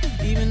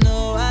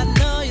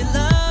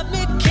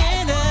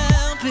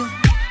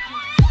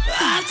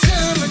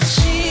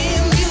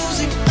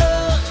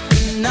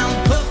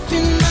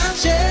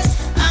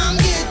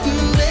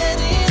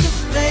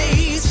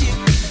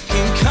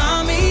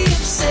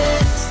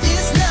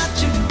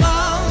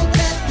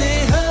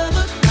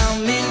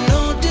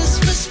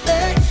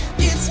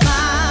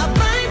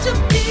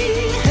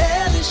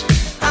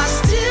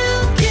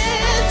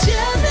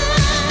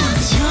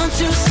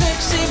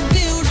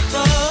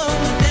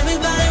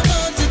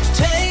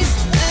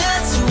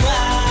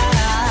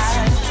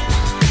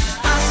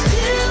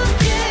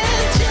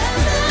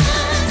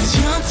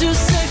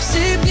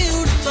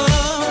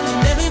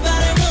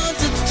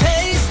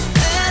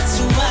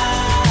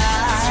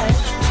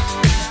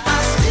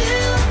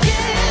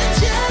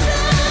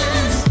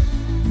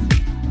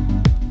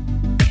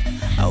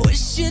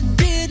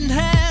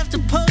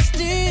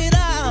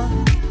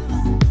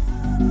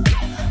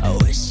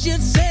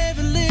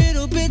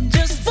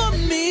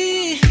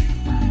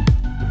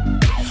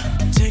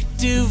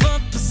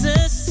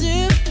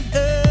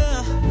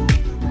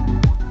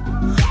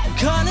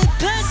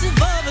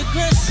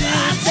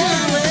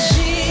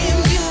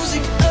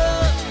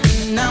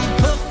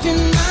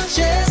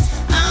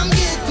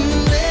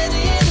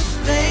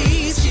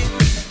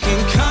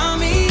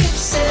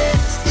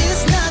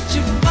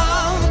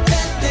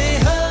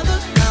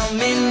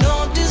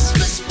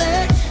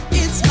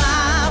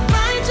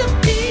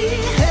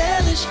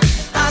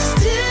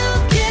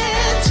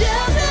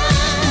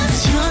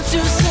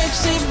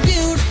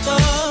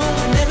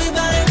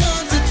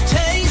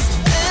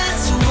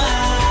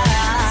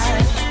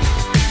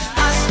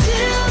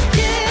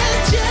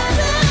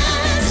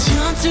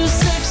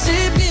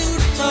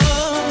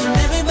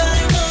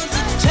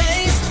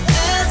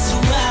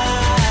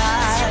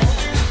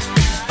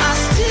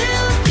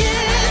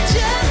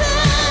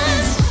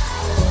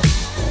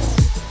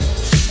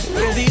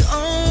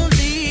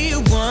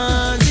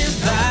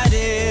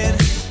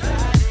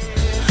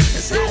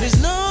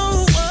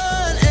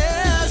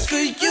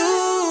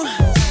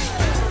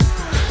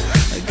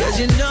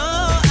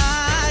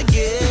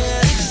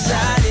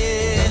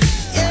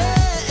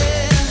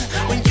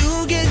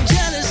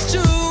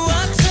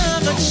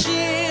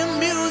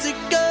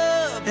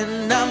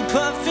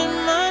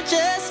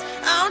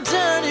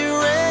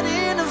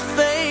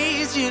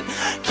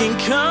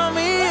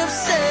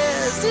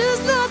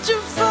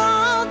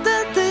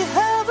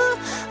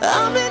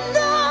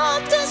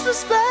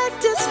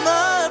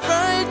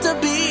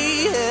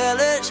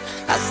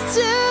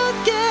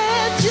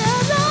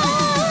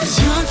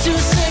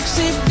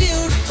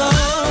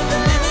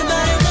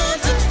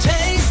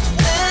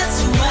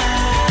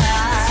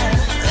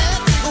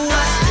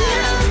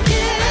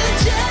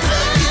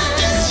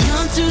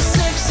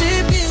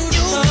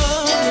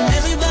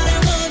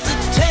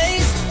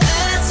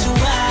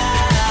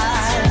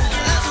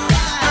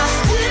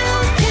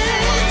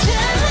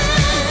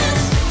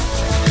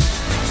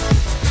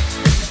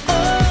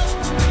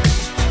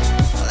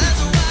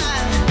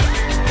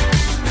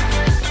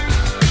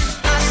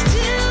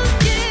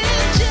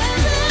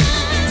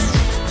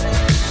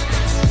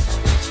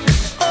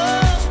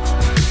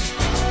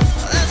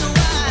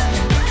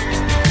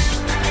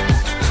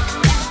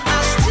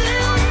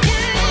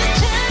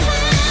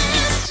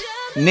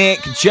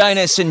Nick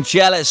Jonas and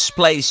Jealous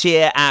plays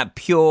here at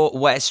Pure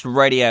West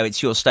Radio.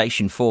 It's your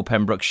station for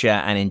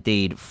Pembrokeshire and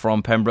indeed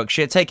from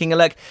Pembrokeshire. Taking a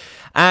look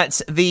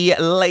at the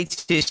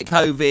latest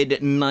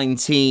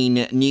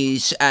COVID-19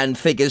 news and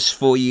figures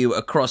for you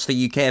across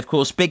the UK. Of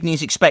course, big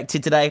news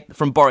expected today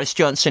from Boris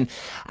Johnson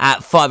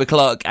at 5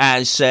 o'clock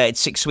as it's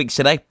 6 weeks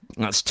today.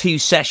 That's 2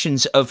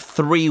 sessions of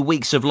 3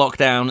 weeks of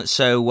lockdown.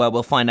 So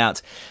we'll find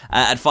out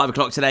at 5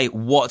 o'clock today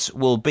what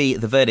will be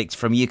the verdict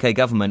from UK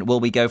government.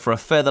 Will we go for a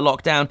further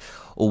lockdown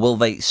or will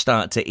they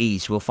start to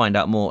ease? We'll find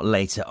out more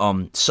later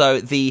on.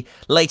 So the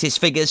latest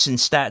figures and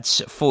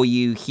stats for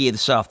you here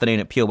this afternoon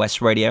at Pure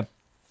West Radio.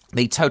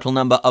 The total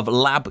number of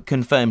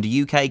lab-confirmed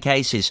UK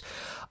cases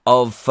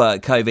of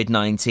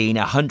COVID-19,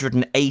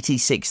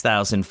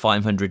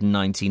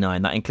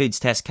 186,599. That includes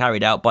tests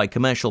carried out by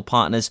commercial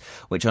partners,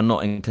 which are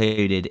not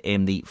included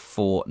in the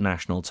 4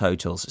 national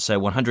totals. So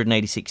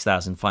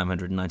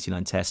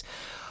 186,599 tests.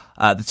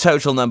 The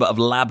total number of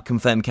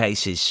lab-confirmed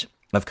cases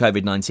of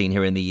COVID-19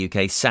 here in the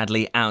UK.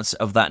 Sadly, out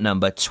of that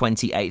number,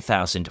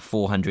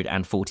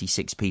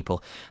 28,446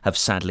 people have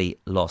sadly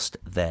lost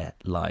their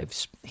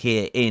lives.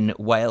 Here in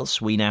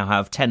Wales, we now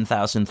have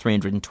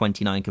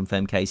 10,329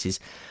 confirmed cases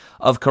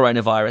of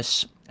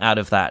coronavirus. Out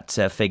of that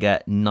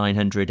figure,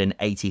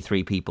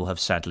 983 people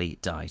have sadly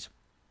died.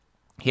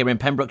 Here in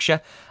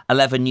Pembrokeshire,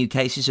 11 new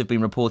cases have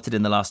been reported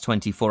in the last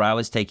 24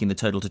 hours, taking the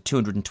total to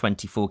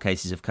 224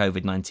 cases of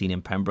COVID-19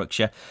 in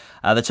Pembrokeshire.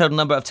 The total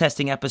number of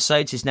testing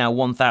episodes is now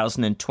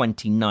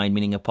 1,029,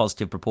 meaning a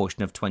positive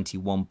proportion of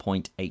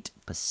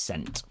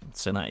 21.8%.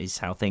 So that is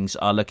how things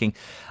are looking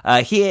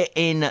here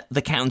in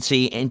the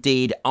county,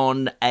 indeed,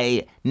 on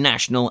a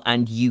national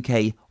and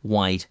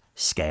UK-wide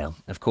scale.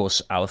 Of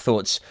course, our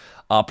thoughts,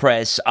 our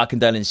prayers, our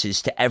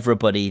condolences to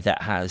everybody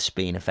that has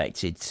been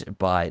affected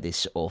by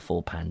this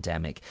awful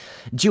pandemic.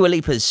 Dua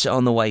Lipa's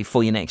on the way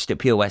for you next at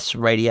Pure West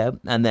Radio,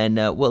 and then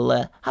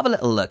we'll have a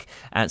little look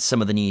at some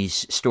of the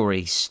news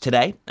stories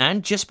today.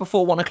 And just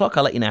before 1 o'clock,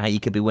 I'll let you know how you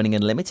could be winning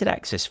unlimited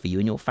access for you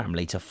and your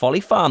family to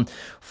Folly Farm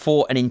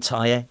for an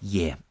entire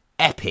year.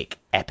 Epic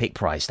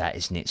prize that,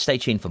 isn't it? Stay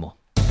tuned for more.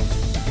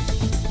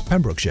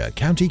 Pembrokeshire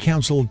County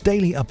Council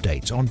daily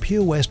updates on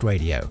Pure West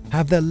Radio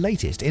have the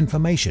latest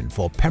information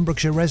for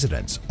Pembrokeshire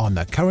residents on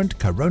the current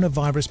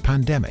coronavirus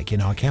pandemic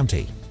in our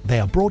county. They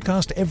are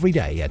broadcast every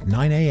day at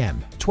 9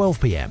 a.m, 12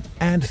 p.m,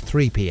 and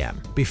 3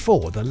 p.m.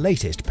 before the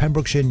latest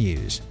Pembrokeshire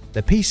news.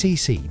 The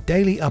PCC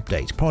Daily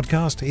Update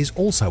podcast is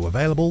also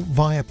available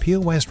via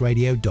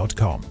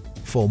purewestradio.com.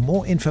 For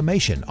more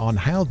information on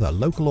how the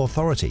local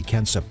authority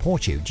can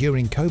support you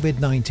during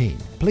COVID-19,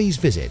 please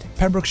visit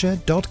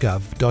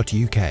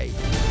pembrokeshire.gov.uk.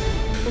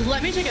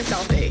 Let me take a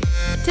selfie.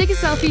 Take a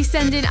selfie,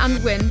 send in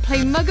and win.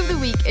 Play Mug of the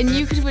Week and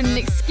you could win an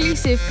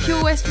exclusive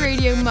Pure West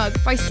Radio mug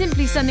by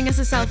simply sending us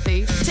a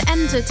selfie. To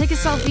enter, take a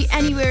selfie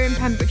anywhere in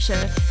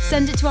Pembrokeshire.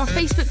 Send it to our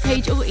Facebook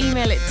page or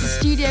email it to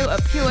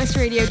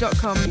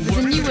studio@purewestradio.com. There's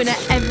a new winner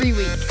every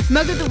week.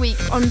 Mug of the Week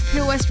on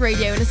Pure West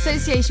Radio in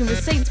association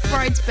with St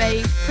Bride's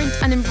Bay Print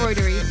and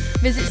Embroidery.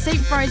 Visit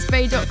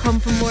stbridesbay.com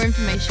for more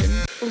information.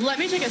 Let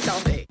me take a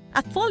selfie.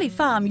 At Folly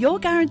Farm, you're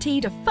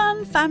guaranteed a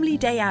fun family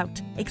day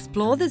out.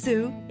 Explore the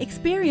zoo,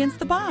 experience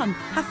the barn,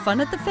 have fun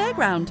at the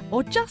fairground,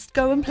 or just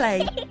go and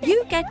play.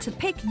 You get to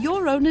pick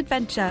your own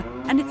adventure,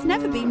 and it's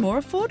never been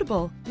more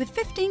affordable. With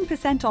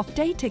 15% off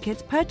day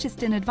tickets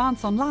purchased in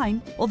advance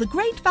online, or the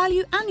great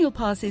value annual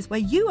passes where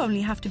you only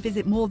have to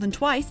visit more than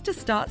twice to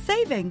start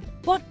saving.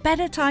 What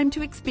better time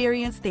to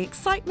experience the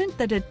excitement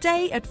that a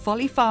day at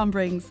Folly Farm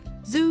brings?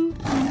 Zoo,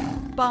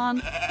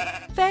 barn,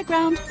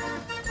 fairground,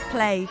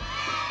 play.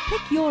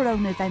 Pick your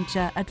own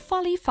adventure at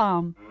Folly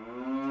Farm.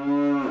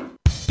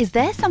 Is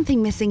there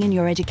something missing in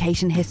your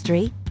education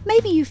history?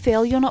 Maybe you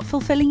feel you're not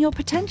fulfilling your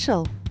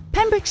potential.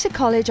 Pembrokeshire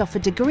College offer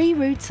degree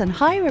routes and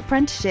higher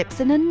apprenticeships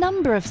in a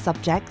number of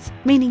subjects,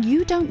 meaning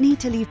you don't need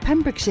to leave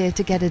Pembrokeshire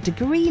to get a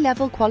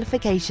degree-level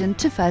qualification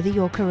to further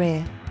your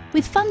career.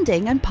 With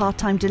funding and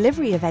part-time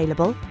delivery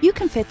available, you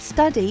can fit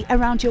study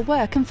around your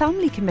work and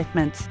family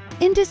commitments.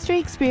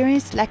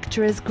 Industry-experienced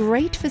lecturers,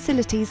 great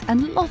facilities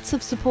and lots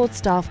of support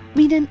staff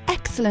mean an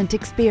excellent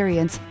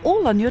experience,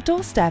 all on your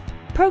doorstep.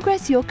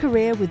 Progress your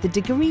career with the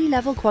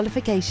degree-level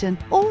qualification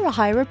or a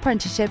higher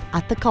apprenticeship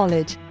at the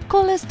college.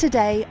 Call us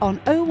today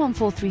on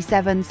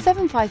 01437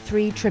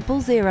 753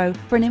 000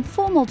 for an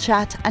informal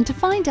chat and to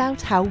find out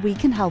how we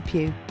can help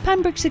you.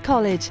 Pembrokeshire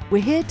College,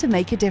 we're here to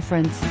make a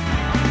difference.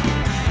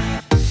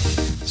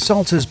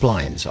 Salters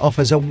Blinds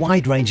offers a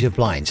wide range of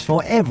blinds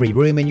for every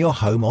room in your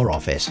home or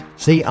office.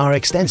 See our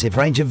extensive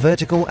range of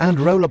vertical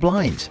and roller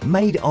blinds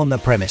made on the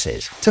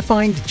premises to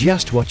find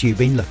just what you've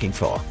been looking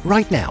for.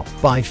 Right now,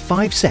 buy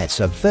 5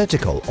 sets of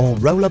vertical or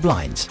roller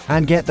blinds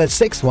and get the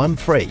 6th one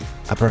free.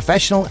 A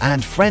professional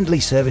and friendly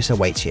service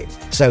awaits you.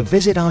 So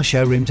visit our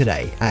showroom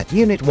today at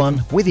Unit 1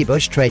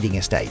 Withybush Trading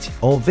Estate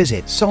or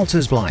visit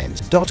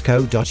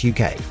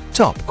saltersblinds.co.uk.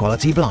 Top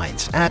quality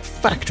blinds at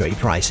factory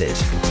prices.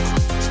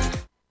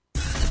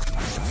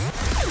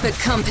 For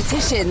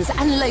competitions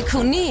and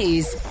local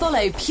news,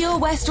 follow Pure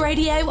West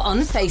Radio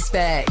on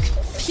Facebook.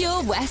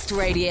 Pure West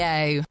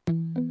Radio.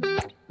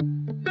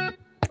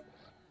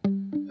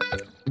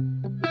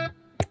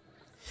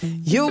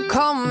 You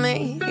call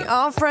me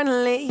all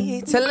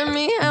friendly, telling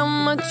me how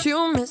much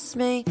you miss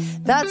me.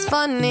 That's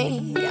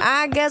funny,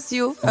 I guess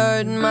you've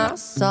heard my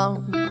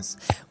songs.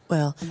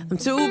 Well, I'm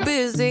too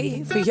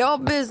busy for your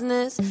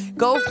business.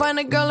 Go find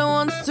a girl who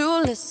wants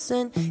to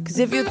listen. Cause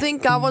if you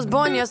think I was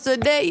born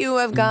yesterday, you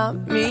have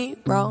got me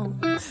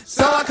wrong.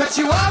 So I cut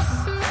you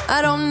off,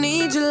 I don't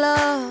need your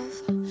love.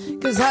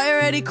 Cause I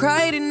already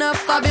cried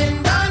enough, I've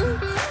been done,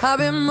 I've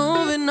been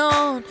moving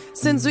on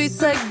since we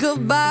said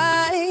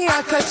goodbye.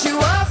 I cut you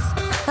off,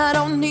 I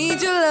don't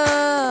need your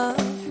love.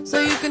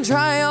 So you can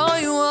try all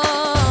you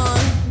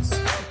want.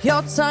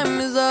 Your time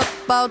is up,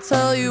 I'll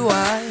tell you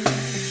why.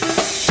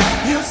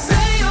 You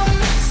say you're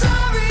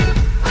sorry,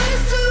 but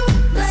it's too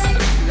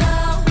late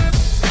now.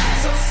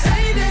 So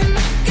save it,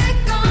 get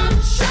gone,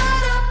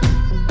 shut up.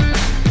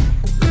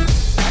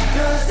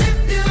 Cause if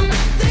you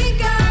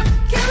think I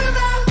care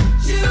about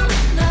you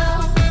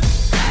now,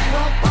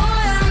 well boy, I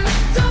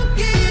don't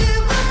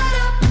give it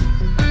up.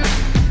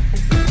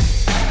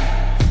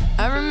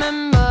 I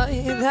remember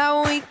that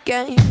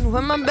weekend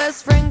when my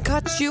best friend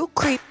caught you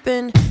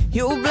creeping.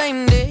 You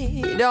blamed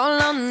it all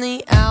on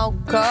the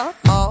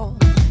alcohol.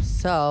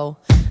 So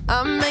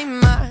I made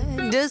my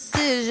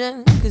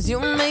decision, cause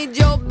you made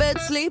your bed,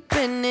 sleep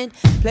in it.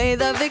 Play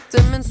the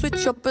victim and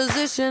switch your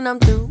position. I'm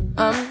through,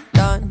 I'm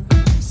done.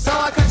 So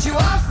I cut you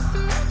off,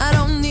 I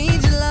don't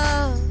need your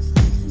love.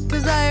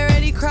 Cause I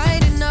already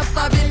cried enough,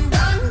 I've been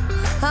done,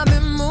 I've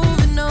been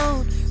moving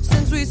on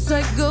since we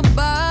said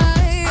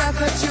goodbye. I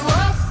cut you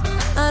off,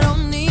 I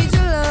don't need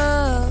your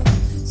love.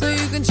 So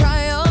you can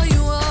try all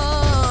you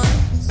want.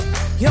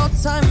 Your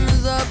time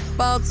is up,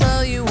 I'll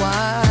tell you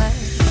why.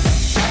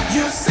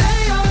 You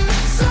say you're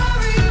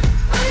sorry,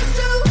 but it's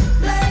too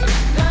late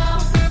now.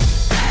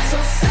 So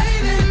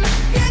save it,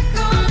 get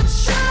gone,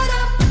 shut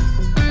up.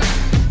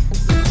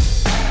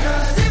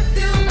 Cause if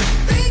you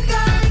think I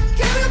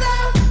care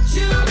about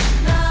you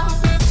now,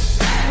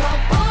 well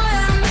boy, I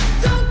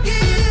don't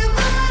give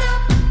it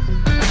up.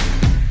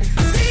 I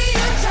see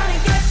you trying to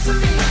get to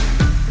me,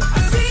 I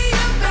see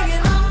you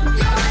begging on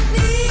your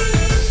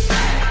knees.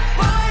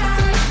 Boy, I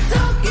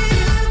don't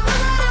give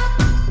it up.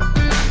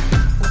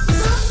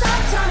 So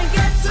stop trying to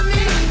get to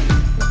me.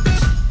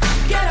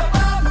 Get up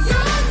off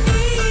your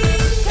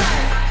knees.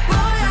 Cause boy, I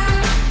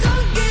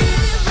don't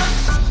give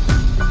up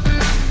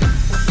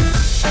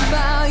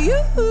about you.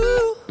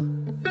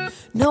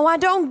 No, I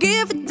don't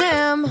give a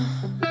damn.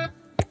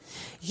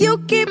 You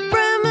keep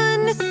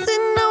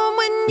reminiscing on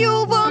when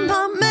you were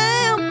my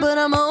man, but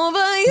I'm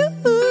over you.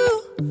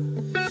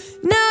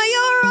 Now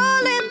you're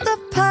all in the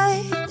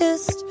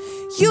past.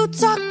 You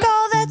talk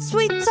all that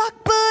sweet talk,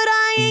 but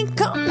I ain't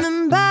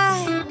coming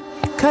back.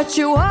 Cut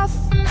you off,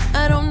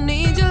 I don't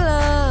need your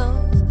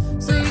love.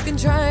 So you can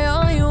try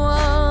all you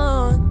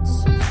want.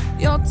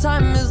 Your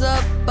time is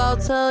up, I'll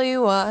tell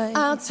you why.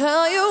 I'll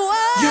tell you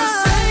why. You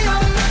say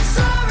you're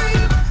sorry,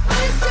 but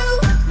it's too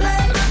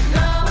late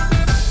now.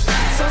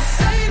 So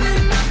save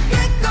it,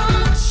 get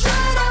gone,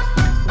 shut up.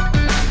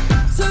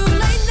 Too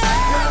late now.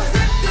 Cause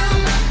if you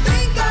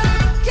think I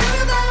care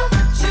about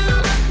you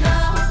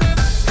now,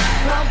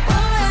 well boy, I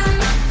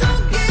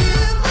don't give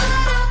it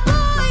up.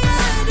 Boy, I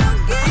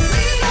don't give it up. I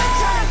see you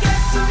trying to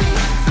get to me,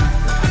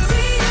 I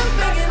see you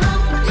begging on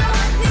your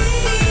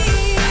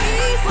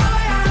knees. Boy, I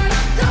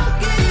don't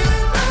give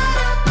it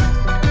up.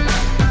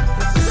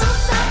 So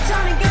stop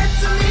trying to get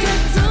to me,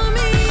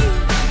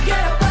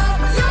 get up off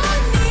your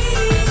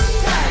knees.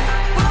 Cause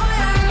boy, I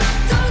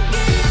don't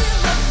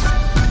give up.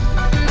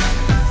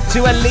 To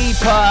a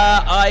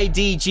Lipa,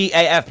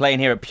 IDGAF playing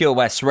here at Pure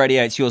West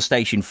Radio. It's your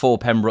station for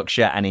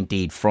Pembrokeshire and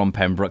indeed from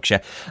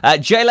Pembrokeshire.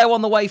 J-Lo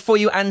on the way for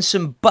you and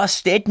some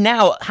Busted.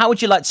 Now, how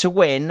would you like to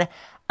win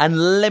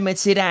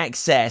unlimited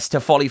access to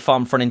Folly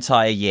Farm for an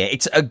entire year?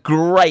 It's a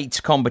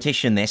great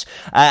competition, this.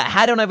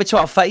 Head on over to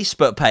our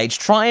Facebook page.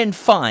 Try and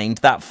find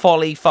that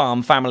Folly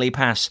Farm Family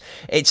Pass.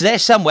 It's there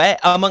somewhere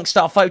amongst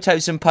our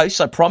photos and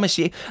posts, I promise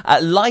you.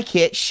 Like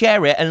it,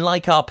 share it, and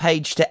like our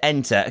page to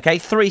enter. Okay,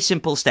 3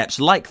 simple steps.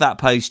 Like that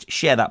post,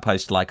 share that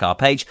post, like our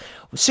page.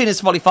 As soon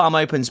as Folly Farm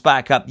opens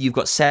back up, you've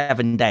got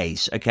 7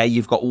 days, okay?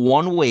 You've got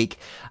 1 week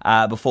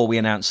before we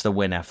announce the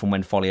winner from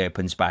when Folly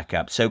opens back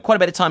up. So quite a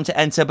bit of time to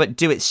enter, but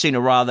do it sooner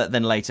rather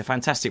than later.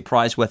 Fantastic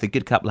prize worth a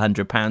good couple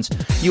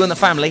 £100. You and the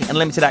family, and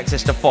limited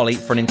access to Folly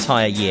for an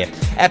entire year.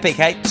 Epic,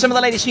 eh? Some of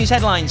the latest news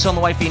headlines on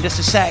the way for you in just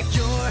a sec.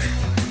 You're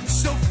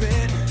so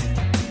fit,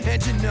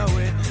 and you know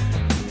it.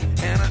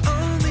 And I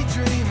only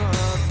dream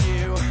of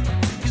you.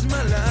 'Cause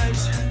my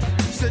life's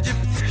such a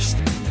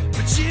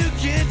but you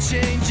can't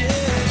change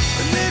it.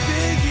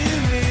 Maybe you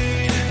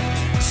need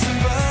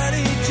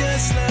somebody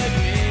just like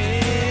me.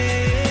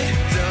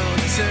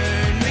 Don't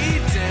turn me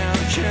down,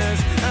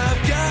 'cause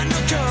I've got no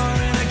car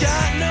and I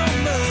got no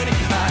money.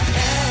 I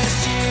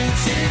asked you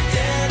to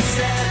dance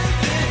at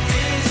the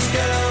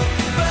disco,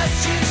 but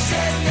you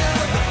said no.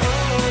 The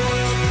whole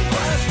world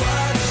was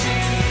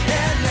watching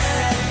and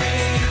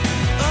laughing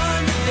on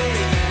the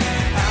day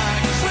that I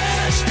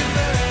crashed and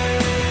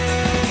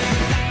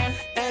burned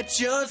at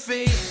your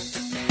feet.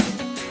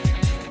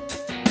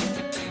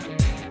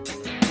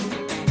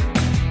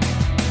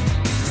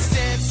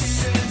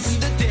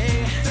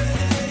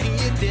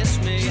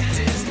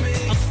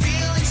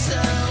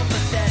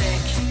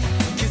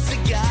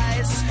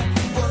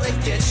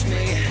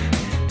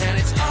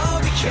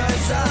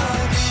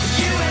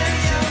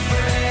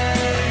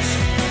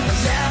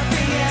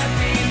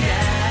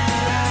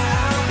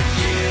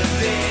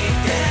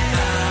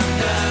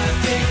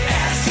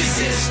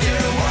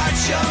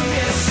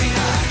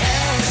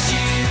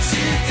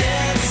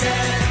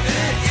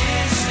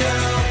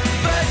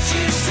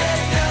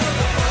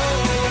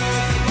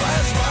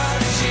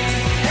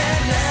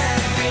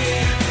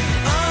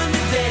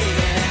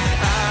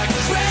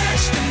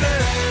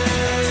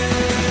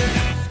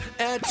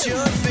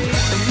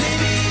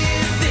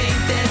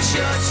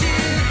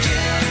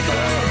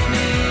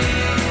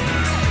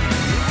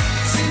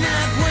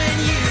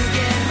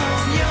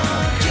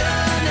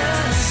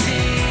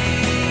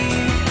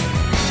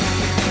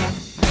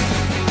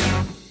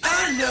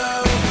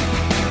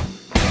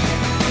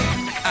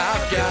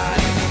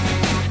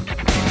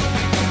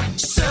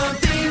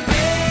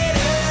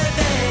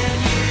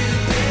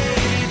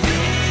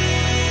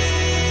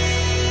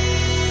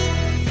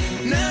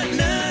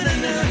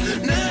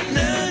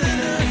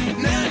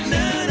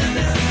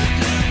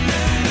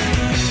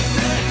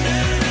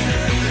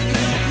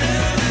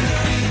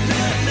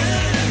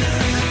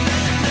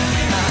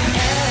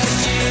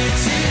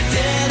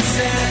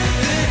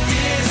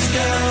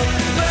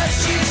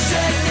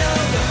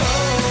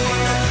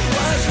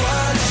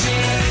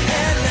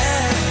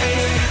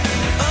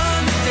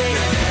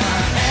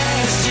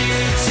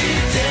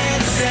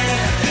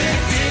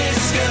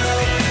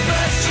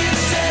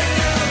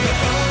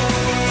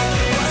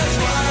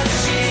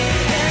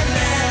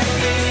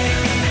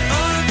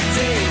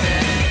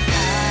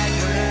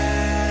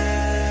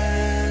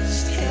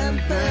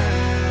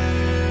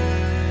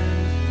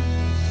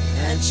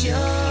 at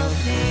your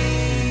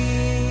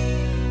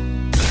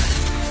feet.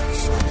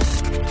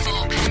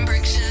 For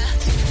Pembrokeshire,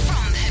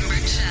 from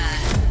Pembrokeshire,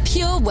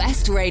 Pure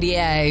West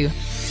Radio.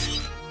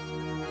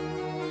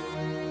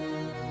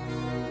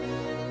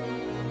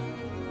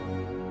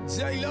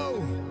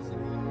 J-Lo,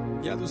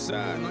 ya tú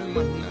sabes, no hay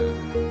más nada.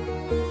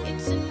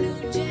 It's a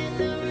new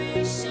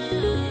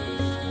generation.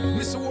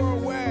 Mr.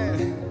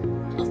 Worldwide.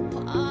 Of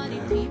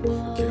party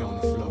people. Get on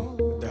the floor,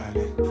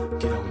 darling.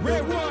 Get on the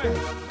Red one.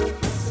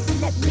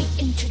 Let me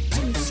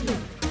introduce you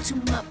to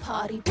my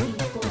party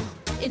people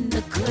in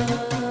the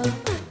club.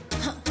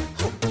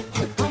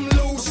 I'm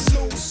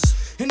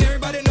loose, and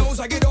everybody knows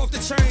I get off the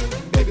train.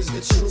 Baby, it's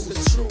the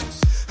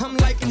truth. I'm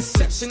like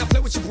Inception, I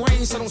play with your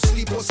brain, so don't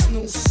sleep or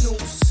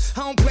snooze. I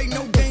don't play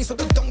no games, so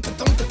don't get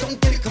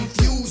it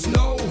confused,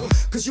 no.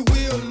 Cause you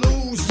will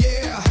lose,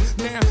 yeah.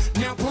 Now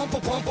pump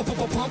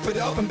it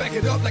up and back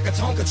it up like a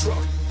Tonka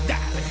truck.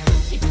 Darling.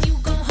 If you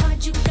go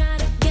hard, you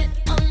gotta get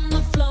on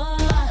the floor.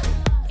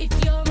 If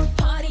you're a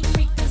party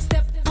freak, then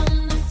step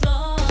on the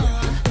floor.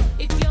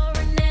 If you're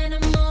an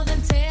animal,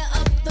 then tear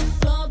up the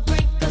floor.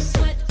 Break a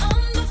sweat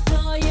on the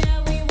floor,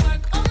 yeah, we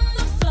work on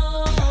the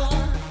floor.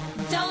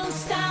 Don't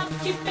stop,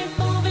 keep it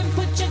moving,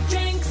 put your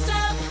drinks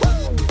up.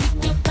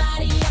 Pick your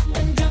body up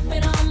and drop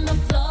it on the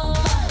floor.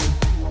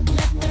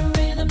 Let the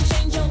rhythm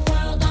change your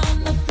world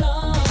on the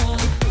floor.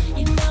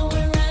 You know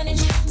we're running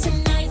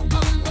tonight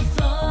on the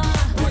floor.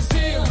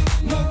 Brazil,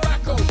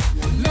 Morocco,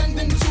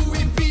 London to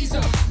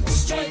Ibiza,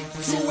 straight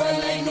to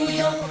LA, New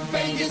York,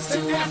 Vegas to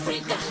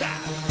Africa.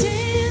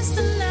 Dance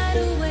the night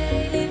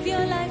away, live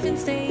your life and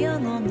stay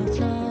young on the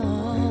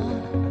floor.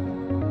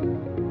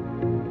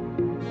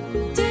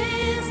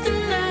 Dance the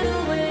night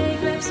away,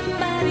 grab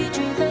somebody,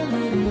 drink a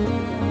little more.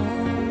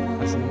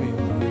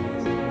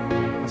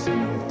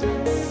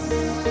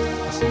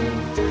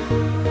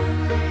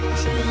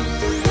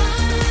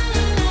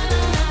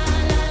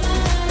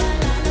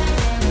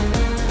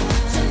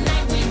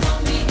 Tonight we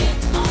gon' be it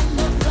on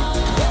the floor.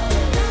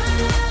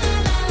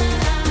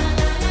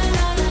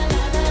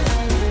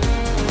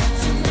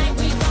 Tonight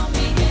we gon'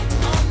 be it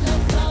on the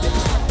floor.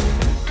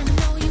 I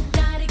know you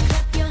got it,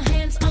 clap your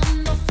hands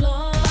on the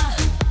floor.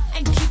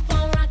 And keep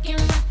on rocking,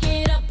 rock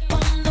it up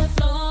on the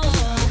floor.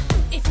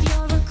 If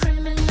you're a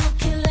criminal,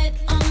 kill it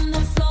on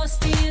the floor.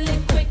 Steal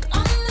it quick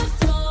on the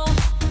floor.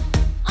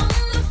 On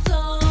the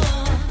floor.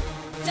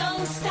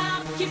 Don't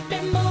stop, keep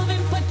it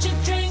moving, put your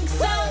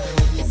drinks up.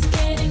 It's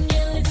getting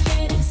ill, it's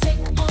getting sick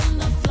on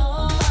the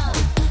floor.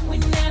 We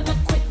never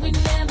quit, we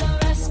never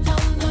rest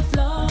on the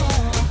floor.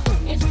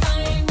 If I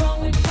ain't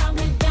wrong, we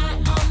probably die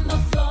on the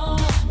floor.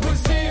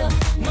 Brazil,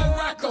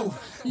 Morocco,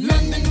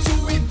 London to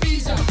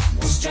Ibiza,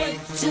 straight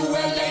to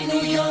LA,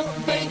 New York,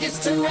 Vegas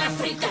to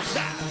Africa.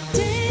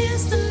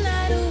 Dance the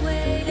night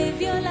away,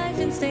 live your life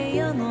and stay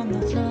young on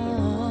the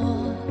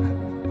floor.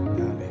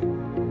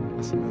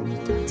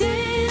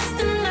 Dance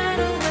the night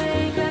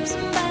away, grab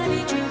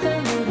somebody, drink a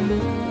little more.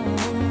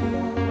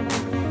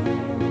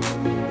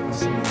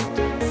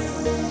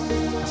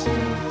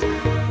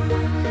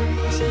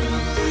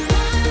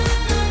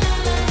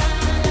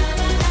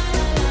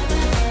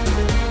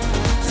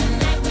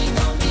 Tonight we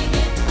gon' be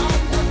it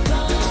on the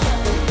floor.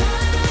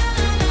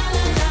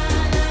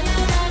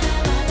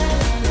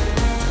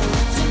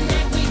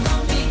 Tonight we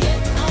gon' be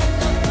it on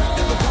the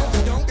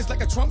floor. Donk is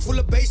like a trunk full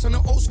of bass on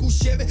an old school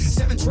Chevy.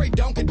 7 tray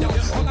Donkey Donk.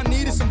 All I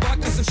need is some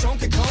vodka, some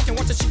Shonky Conk, and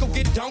watch a chico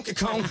get Donkey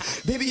Kong.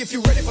 Baby, if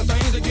you ready for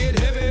things to get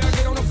heavy, I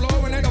get on the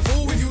floor and act a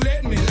fool if you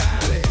let me.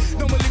 Lally.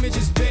 Don't believe me,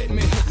 just bet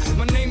me.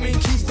 My name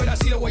ain't Keith, but I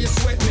see the way you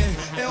sweat me.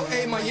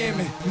 L.A.,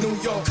 Miami, New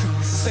York.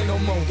 Say no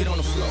more, get on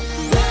the floor.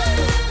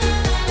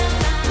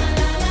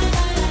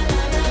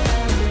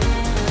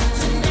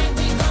 Tonight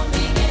we gon'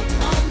 be it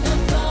on the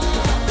floor.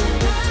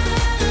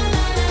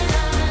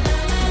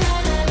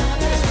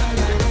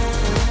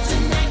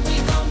 Tonight we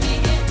gon' be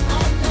it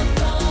on the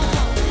floor.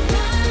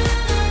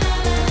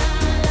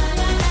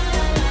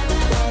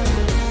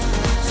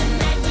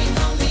 Tonight we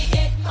gon' be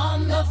it on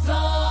the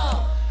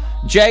floor.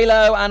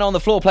 J-Lo and On the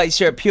Floor plays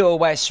here at Pure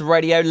West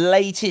Radio.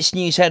 Latest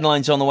news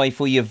headlines on the way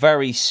for you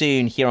very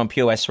soon here on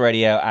Pure West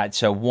Radio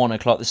at 1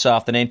 o'clock this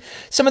afternoon.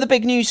 Some of the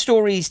big news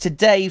stories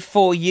today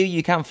for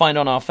you can find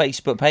on our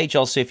Facebook page.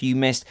 Also, if you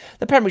missed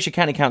the Pembrokeshire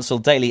County Council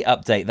Daily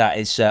Update, that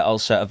is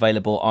also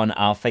available on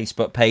our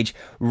Facebook page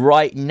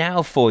right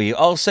now for you.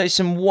 Also,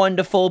 some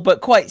wonderful but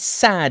quite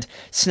sad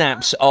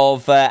snaps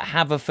of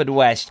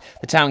Haverfordwest.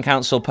 The Town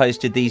Council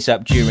posted these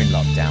up during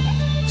lockdown.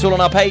 It's all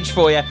on our page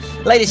for you.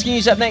 Latest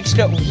news up next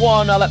at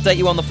 1. I'll update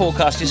you on the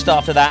forecast just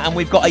after that. And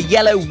we've got a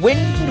yellow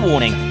wind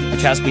warning,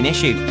 which has been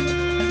issued.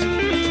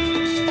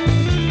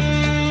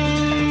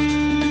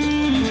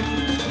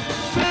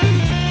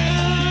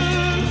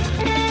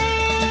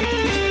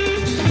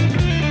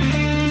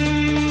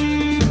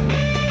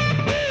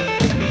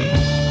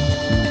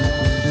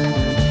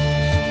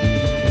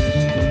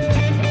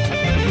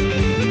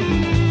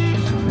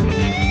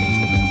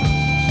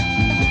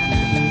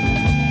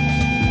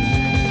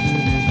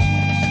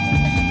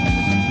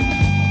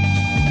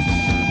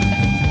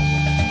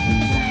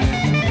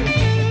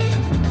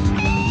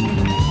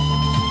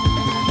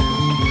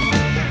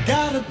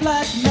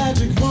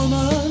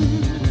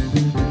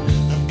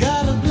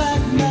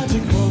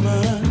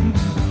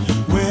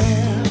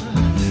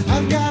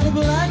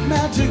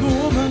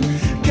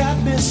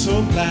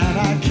 so blind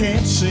I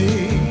can't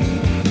see.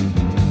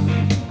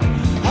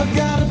 I've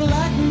got a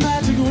black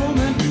magic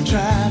woman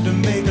trying to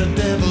make a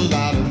devil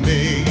out of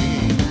me.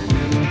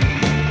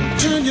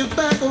 Turn your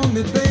back on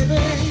me,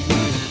 baby.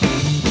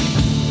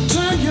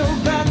 Turn your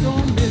back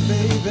on me,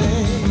 baby.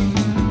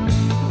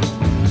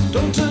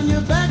 Don't turn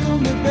your back on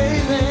me,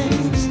 baby.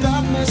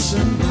 Stop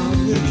messing around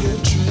with your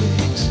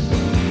tricks.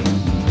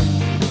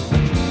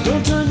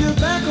 Don't turn your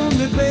back on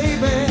me,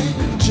 baby.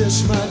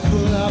 Just might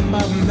pull out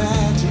my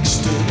magic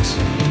sticks.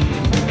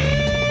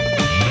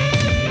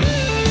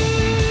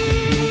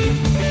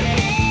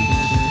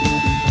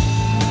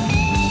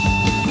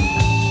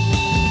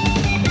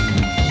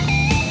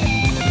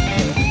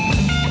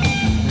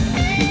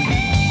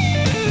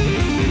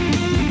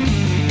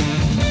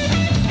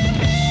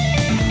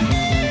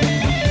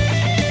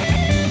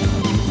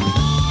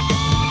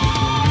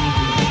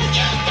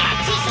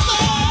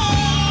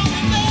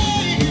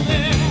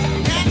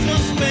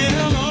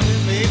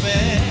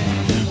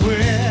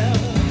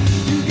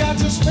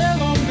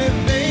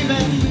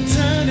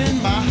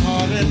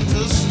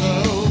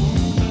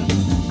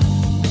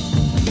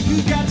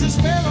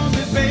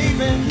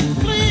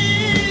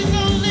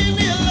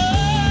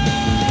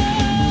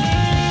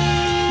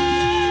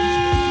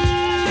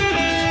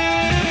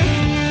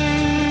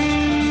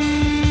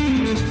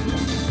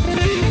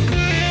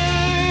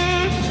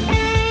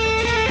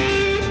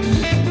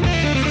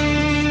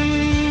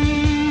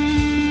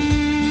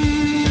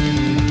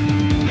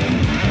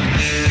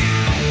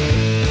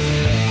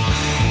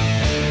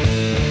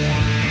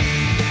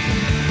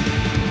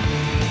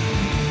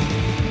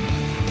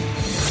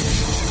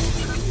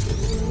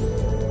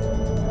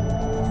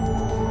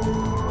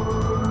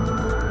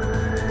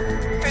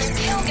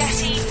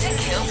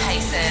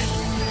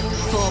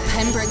 For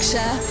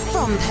Pembrokeshire,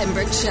 from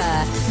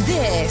Pembrokeshire,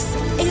 this is